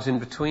of jobs in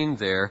between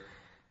there,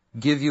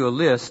 give you a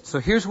list. So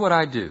here's what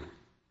I do.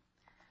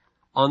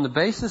 On the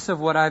basis of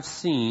what I've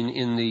seen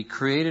in the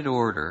created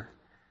order,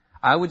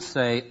 I would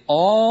say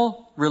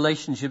all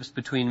relationships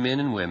between men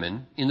and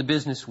women in the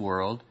business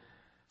world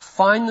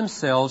find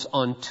themselves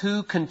on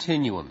 2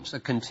 continuums,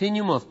 a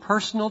continuum of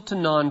personal to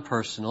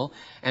non-personal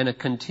and a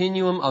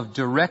continuum of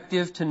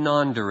directive to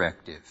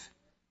non-directive.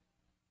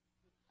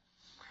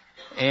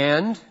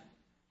 And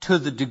to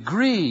the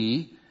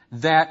degree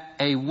that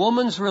a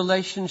woman's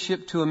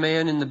relationship to a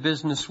man in the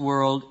business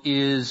world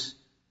is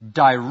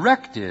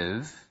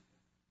directive,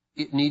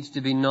 it needs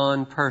to be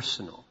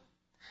non-personal.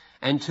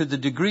 And to the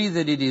degree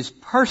that it is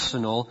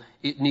personal,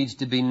 it needs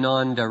to be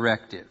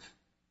non-directive.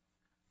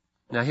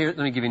 Now here, let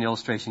me give you an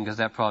illustration, because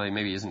that probably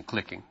maybe isn't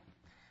clicking.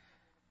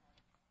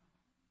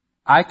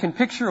 I can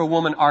picture a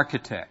woman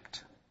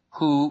architect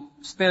who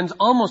spends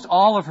almost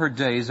all of her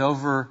days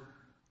over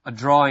a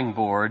drawing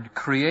board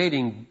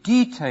creating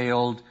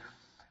detailed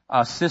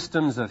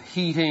systems of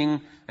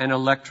heating and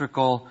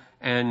electrical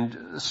and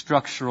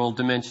structural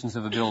dimensions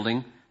of a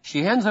building.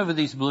 She hands over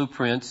these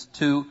blueprints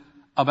to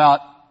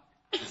about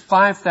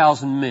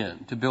 5,000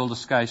 men to build a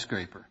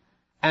skyscraper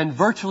and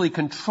virtually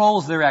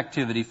controls their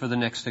activity for the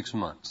next 6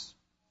 months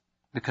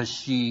because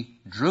she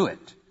drew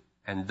it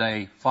and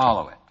they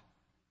follow it.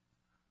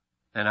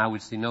 And I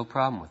would see no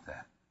problem with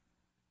that.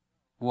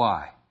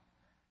 Why?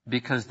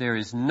 Because there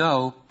is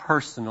no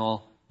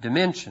personal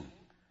dimension.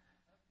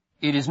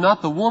 It is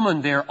not the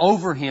woman there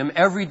over him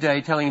every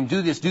day telling him,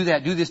 do this, do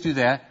that, do this, do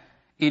that.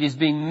 It is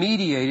being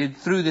mediated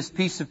through this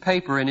piece of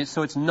paper, and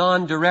so it's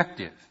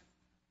non-directive.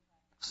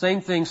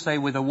 Same thing, say,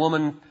 with a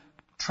woman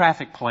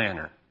traffic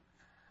planner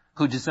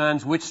who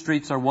designs which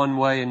streets are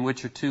one-way and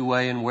which are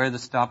two-way and where the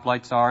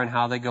stoplights are and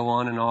how they go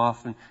on and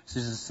off. And this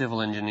is a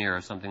civil engineer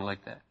or something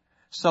like that.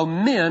 So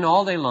men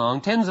all day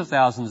long, tens of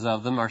thousands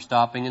of them, are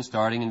stopping and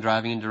starting and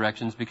driving in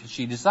directions because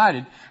she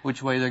decided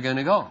which way they're going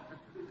to go.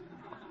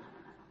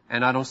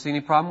 And I don't see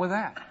any problem with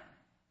that.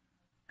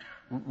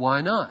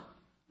 Why not?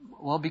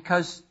 Well,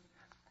 because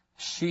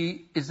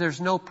there's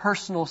no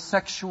personal,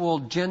 sexual,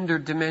 gender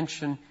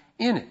dimension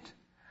in it.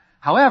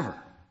 However,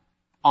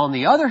 on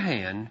the other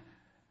hand,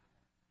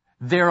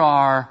 there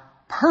are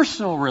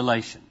personal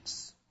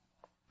relations.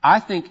 I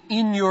think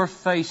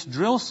in-your-face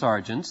drill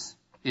sergeants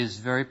is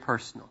very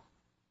personal.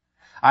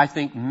 I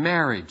think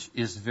marriage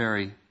is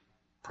very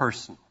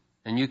personal.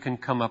 And you can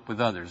come up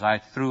with others. I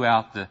threw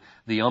out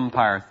the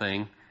umpire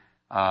thing.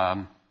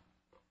 I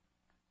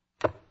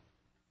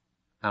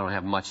don't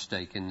have much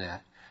stake in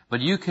that.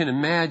 But you can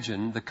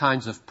imagine the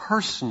kinds of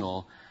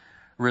personal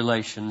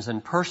relations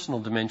and personal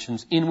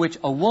dimensions in which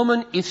a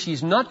woman, if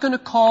she's not going to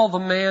call the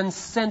man's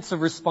sense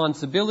of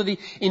responsibility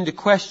into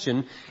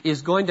question,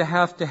 is going to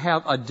have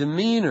a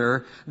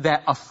demeanor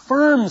that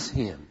affirms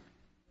him.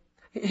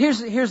 Here's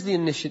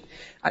the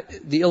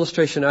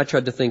illustration I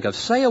tried to think of.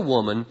 Say a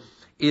woman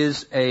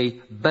is a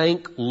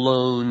bank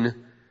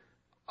loan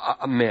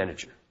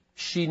manager.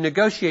 She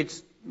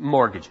negotiates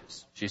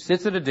mortgages. She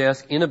sits at a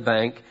desk in a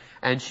bank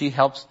and she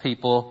helps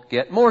people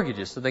get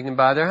mortgages so they can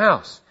buy their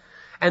house.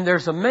 And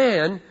there's a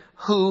man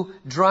who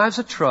drives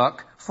a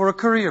truck for a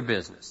courier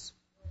business.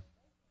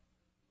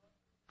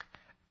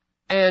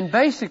 And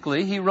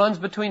basically he runs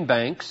between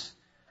banks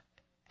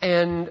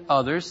and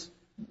others,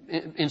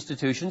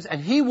 institutions,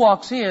 and he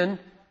walks in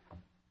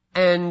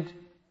and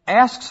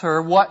asks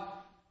her what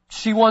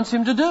she wants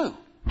him to do.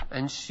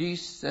 And she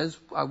says,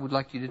 I would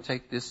like you to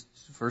take this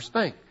to First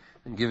Bank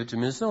and give it to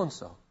Ms.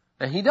 So-and-so.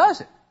 And he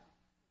does it.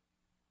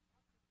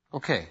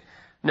 Okay.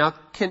 Now,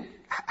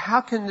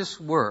 how can this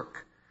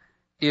work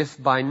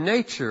if by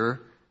nature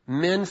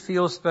men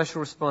feel special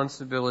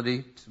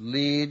responsibility to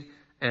lead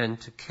and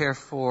to care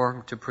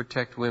for, to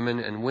protect women,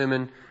 and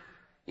women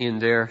in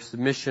their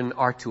submission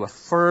are to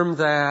affirm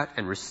that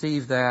and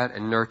receive that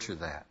and nurture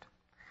that?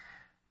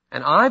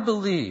 And I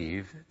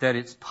believe that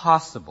it's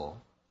possible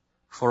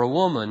for a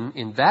woman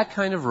in that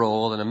kind of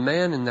role and a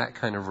man in that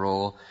kind of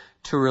role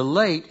to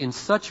relate in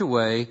such a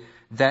way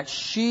that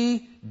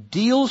she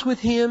deals with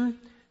him,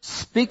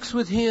 speaks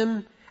with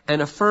him,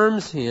 and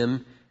affirms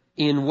him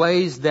in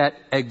ways that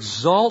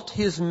exalt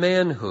his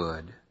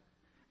manhood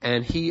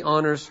and he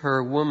honors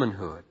her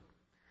womanhood.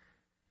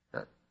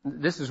 Now,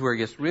 this is where it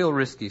gets real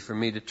risky for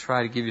me to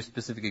try to give you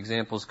specific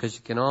examples because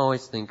you can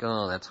always think,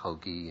 oh, that's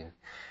hokey or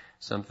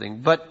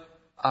something. But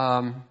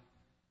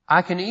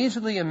I can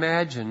easily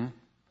imagine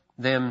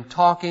them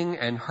talking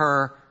and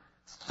her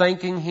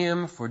thanking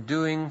him for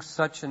doing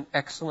such an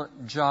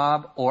excellent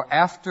job, or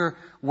after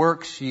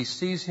work she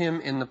sees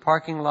him in the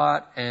parking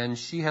lot and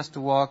she has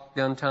to walk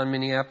downtown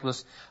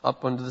Minneapolis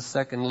up onto the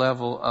second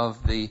level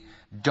of the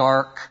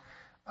dark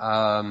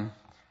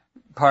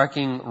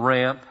parking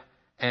ramp,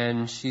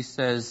 and she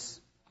says,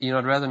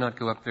 I'd rather not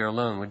go up there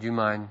alone. Would you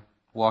mind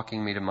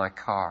walking me to my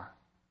car?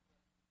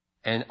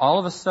 And all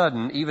of a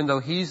sudden, even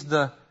though he's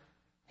the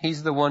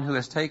one who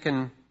has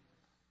taken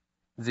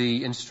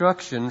the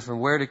instruction from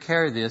where to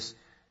carry this,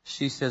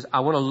 she says,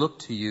 I want to look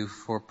to you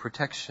for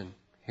protection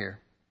here.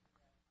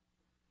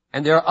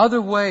 And there are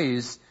other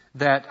ways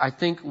that I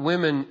think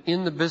women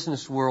in the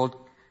business world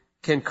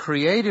can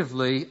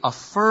creatively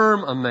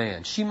affirm a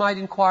man. She might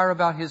inquire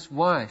about his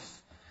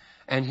wife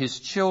and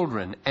his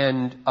children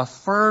and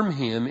affirm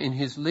him in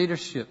his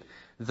leadership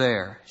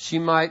there. She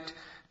might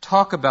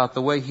talk about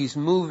the way he's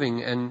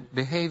moving and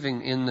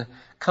behaving in the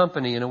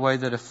company in a way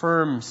that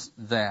affirms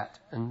that,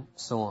 and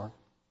so on.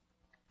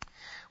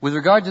 With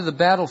regard to the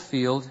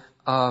battlefield,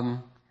 I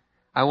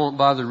won't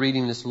bother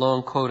reading this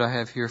long quote I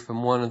have here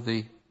from one of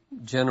the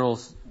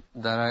generals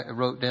that I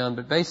wrote down,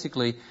 but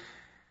basically,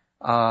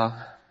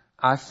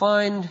 I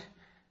find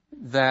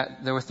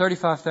that there were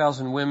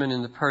 35,000 women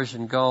in the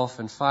Persian Gulf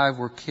and 5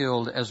 were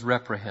killed as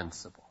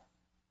reprehensible.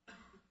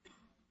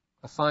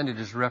 I find it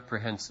as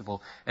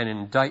reprehensible, an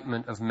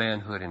indictment of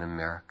manhood in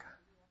America.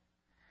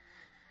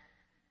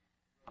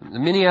 The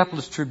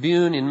Minneapolis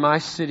Tribune in my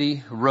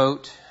city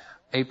wrote,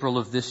 April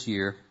of this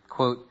year,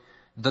 quote,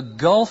 the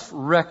Gulf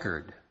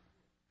record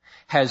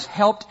has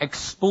helped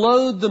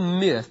explode the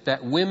myth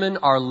that women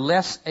are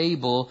less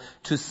able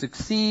to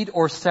succeed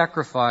or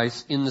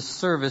sacrifice in the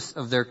service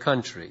of their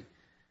country.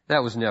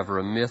 That was never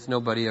a myth.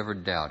 Nobody ever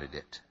doubted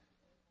it.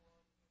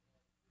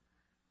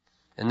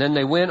 And then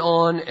they went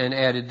on and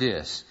added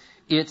this.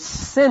 It's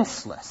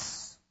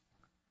senseless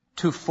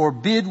to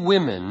forbid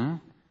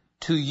women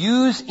to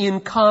use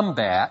in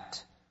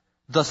combat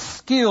the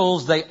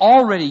skills they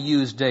already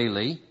use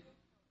daily.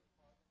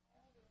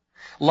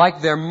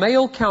 Like their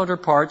male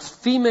counterparts,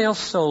 female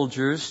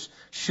soldiers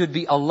should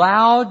be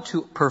allowed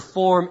to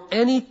perform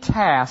any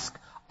task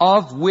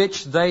of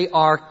which they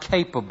are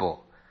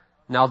capable.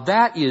 Now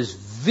that is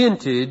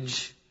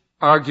vintage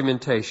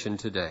argumentation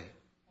today.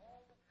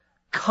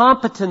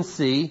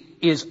 Competency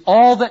is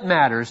all that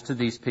matters to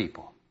these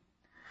people.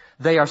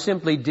 They are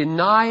simply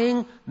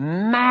denying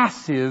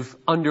massive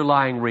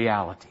underlying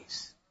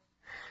realities.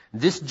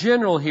 This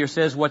general here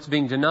says what's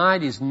being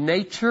denied is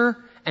nature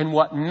and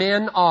what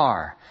men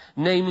are.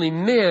 Namely,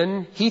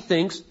 men,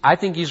 I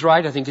think he's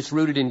right, I think it's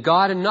rooted in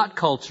God and not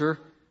culture,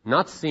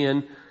 not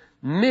sin.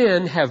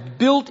 Men have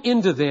built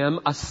into them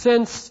a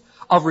sense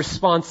of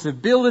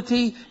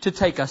responsibility to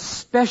take a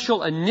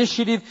special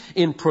initiative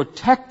in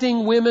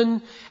protecting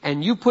women,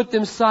 and you put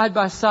them side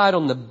by side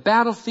on the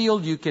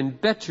battlefield, you can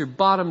bet your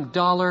bottom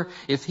dollar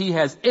if he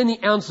has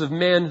any ounce of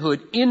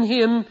manhood in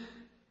him,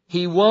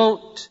 he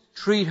won't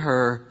treat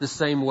her the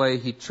same way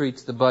he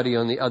treats the buddy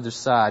on the other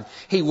side.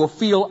 He will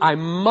feel, I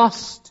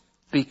must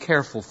be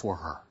careful for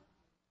her.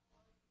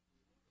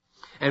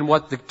 And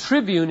what the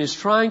Tribune is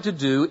trying to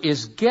do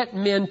is get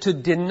men to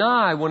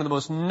deny one of the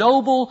most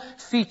noble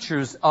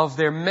features of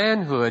their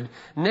manhood,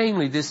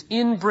 namely this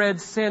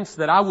inbred sense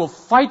that I will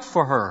fight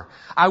for her.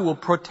 I will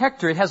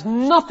protect her. It has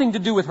nothing to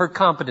do with her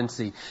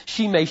competency.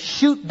 She may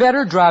shoot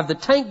better, drive the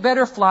tank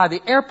better, fly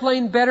the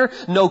airplane better,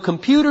 know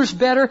computers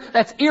better.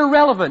 That's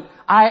irrelevant.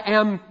 I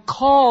am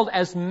called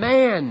as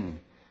man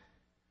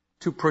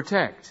to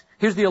protect.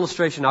 Here's the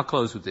illustration. I'll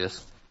close with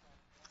this.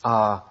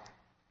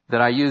 That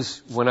I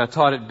use when I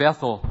taught at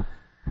Bethel.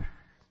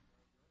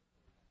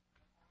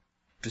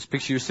 Just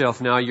picture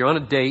yourself now, you're on a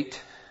date,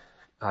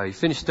 you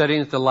finish studying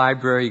at the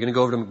library, you're going to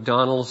go over to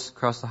McDonald's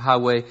across the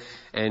highway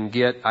and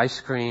get ice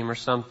cream or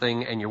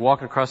something, and you're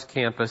walking across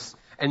campus,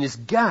 and this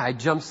guy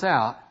jumps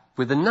out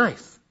with a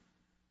knife,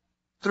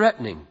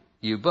 threatening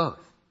you both.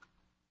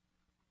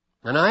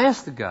 And I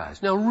asked the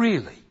guys, now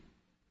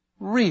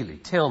really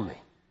tell me,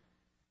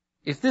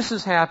 if this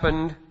has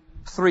happened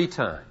 3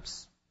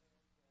 times,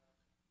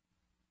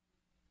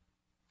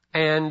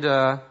 and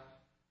let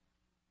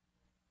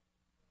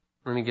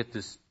me get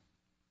this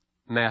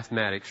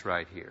mathematics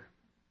right here.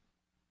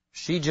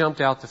 She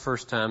jumped out the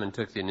first time and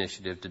took the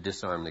initiative to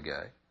disarm the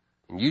guy.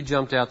 And you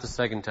jumped out the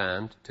second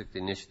time, took the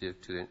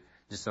initiative to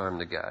disarm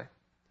the guy.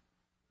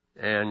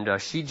 And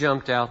she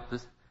jumped out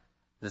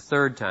the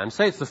third time.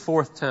 Say it's the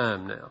 4th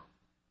time now.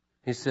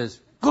 He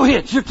says, go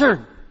ahead, it's your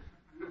turn.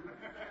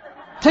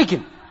 Take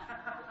him.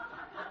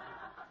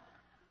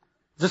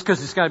 Just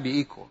because it's got to be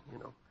equal, you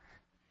know.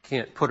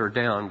 Can't put her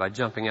down by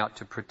jumping out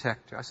to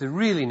protect her. I said,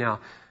 really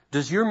now,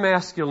 does your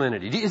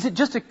masculinity, is it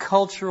just a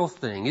cultural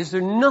thing? Is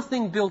there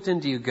nothing built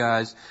into you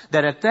guys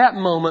that at that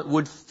moment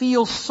would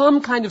feel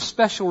some kind of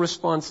special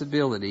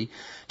responsibility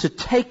to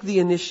take the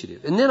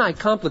initiative? And then I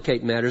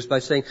complicate matters by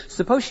saying,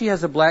 suppose she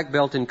has a black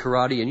belt in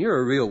karate and you're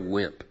a real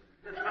wimp.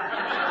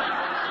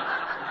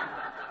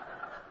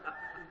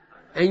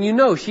 And you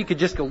know she could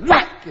just go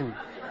whack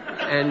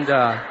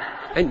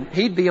and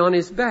he'd be on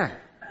his back.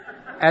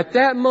 At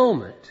that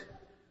moment,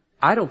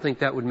 I don't think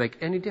that would make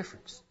any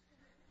difference.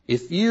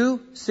 If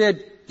you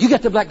said, you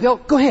got the black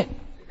belt, go ahead.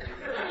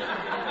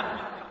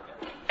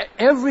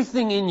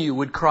 Everything in you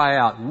would cry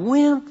out,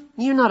 wimp,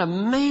 you're not a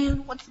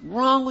man, what's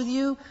wrong with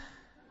you?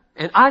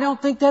 And I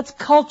don't think that's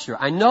culture.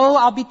 I know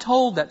I'll be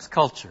told that's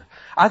culture.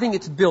 I think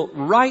it's built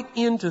right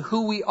into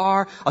who we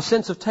are, a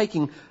sense of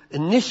taking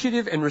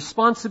initiative and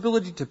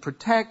responsibility to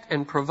protect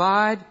and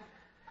provide.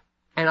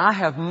 And I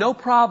have no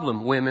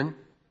problem, women,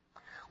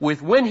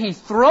 with when he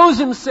throws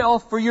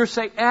himself for your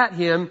sake at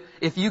him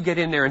if you get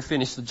in there and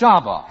finish the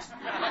job off.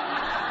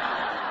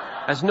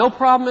 That's no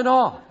problem at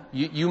all.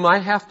 You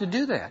might have to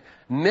do that.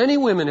 Many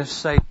women have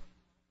said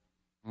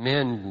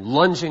men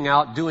lunging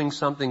out doing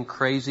something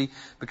crazy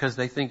because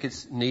they think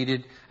it's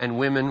needed, and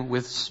women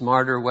with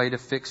smarter way to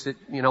fix it,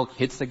 you know,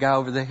 hits the guy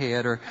over the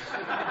head or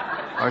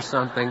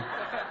something.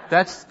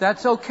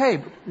 That's okay.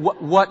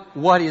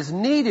 What is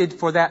needed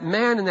for that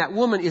man and that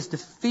woman is to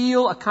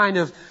feel a kind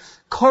of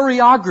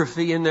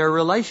choreography in their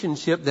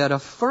relationship that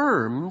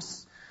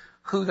affirms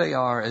who they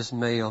are as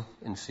male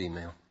and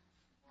female.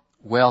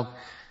 Well,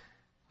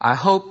 I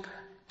hope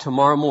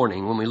tomorrow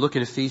morning when we look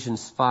at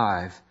Ephesians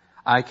 5,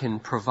 I can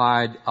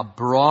provide a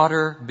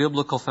broader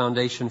biblical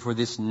foundation for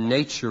this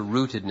nature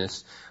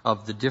rootedness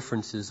of the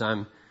differences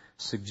I'm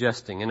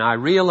suggesting. And I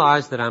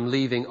realize that I'm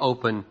leaving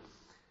open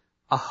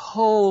a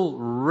whole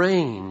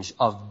range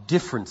of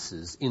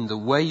differences in the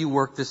way you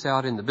work this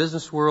out in the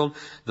business world,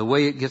 the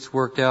way it gets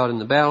worked out in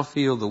the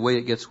battlefield, the way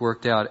it gets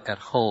worked out at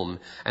home.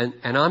 And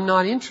I'm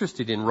not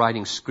interested in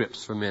writing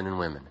scripts for men and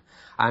women.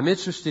 I'm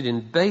interested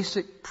in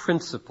basic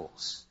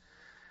principles.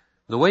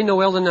 The way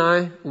Noelle and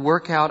I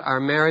work out our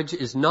marriage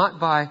is not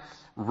by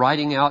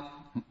writing out,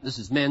 this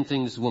is man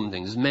thing, this is woman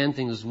thing, this is man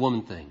thing, this is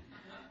woman thing.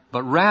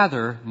 But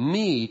rather,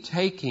 me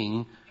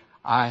taking,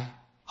 I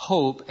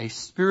hope, a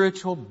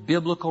spiritual,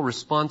 biblical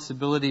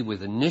responsibility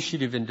with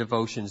initiative in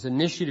devotions,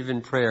 initiative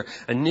in prayer,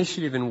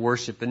 initiative in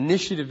worship,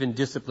 initiative in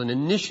discipline,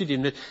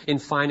 initiative in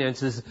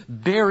finances,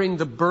 bearing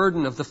the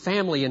burden of the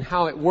family and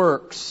how it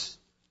works.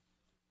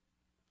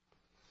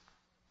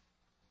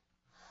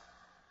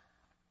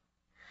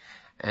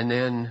 And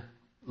then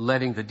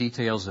letting the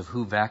details of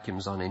who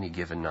vacuums on any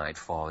given night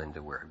fall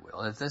into where it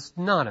will. That's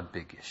not a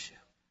big issue.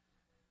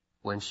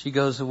 When she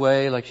goes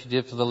away, like she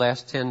did for the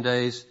last 10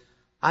 days,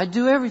 I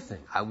do everything.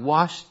 I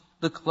wash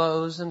the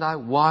clothes and I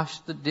wash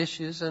the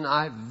dishes and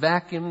I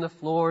vacuum the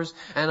floors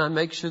and I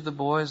make sure the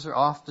boys are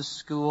off to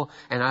school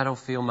and I don't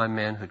feel my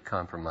manhood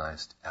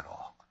compromised at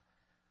all.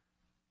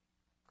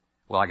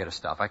 Well, I got to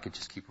stop. I could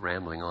just keep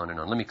rambling on and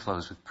on. Let me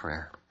close with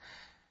prayer.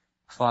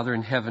 Father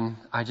in heaven,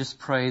 I just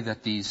pray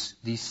that these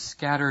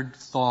scattered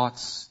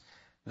thoughts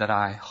that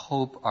I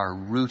hope are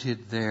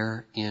rooted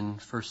there in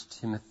 1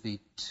 Timothy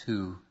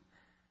 2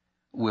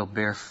 will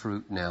bear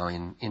fruit now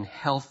in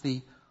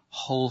healthy,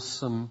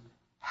 wholesome,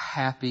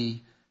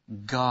 happy,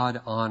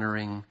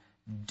 God-honoring,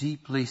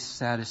 deeply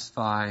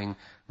satisfying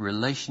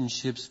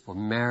relationships for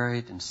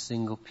married and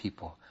single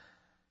people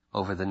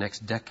over the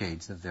next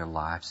decades of their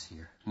lives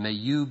here. May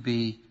you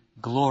be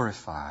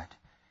glorified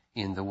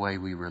in the way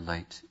we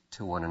relate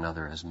to one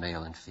another as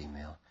male and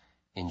female.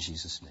 In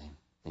Jesus' name,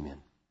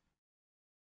 amen.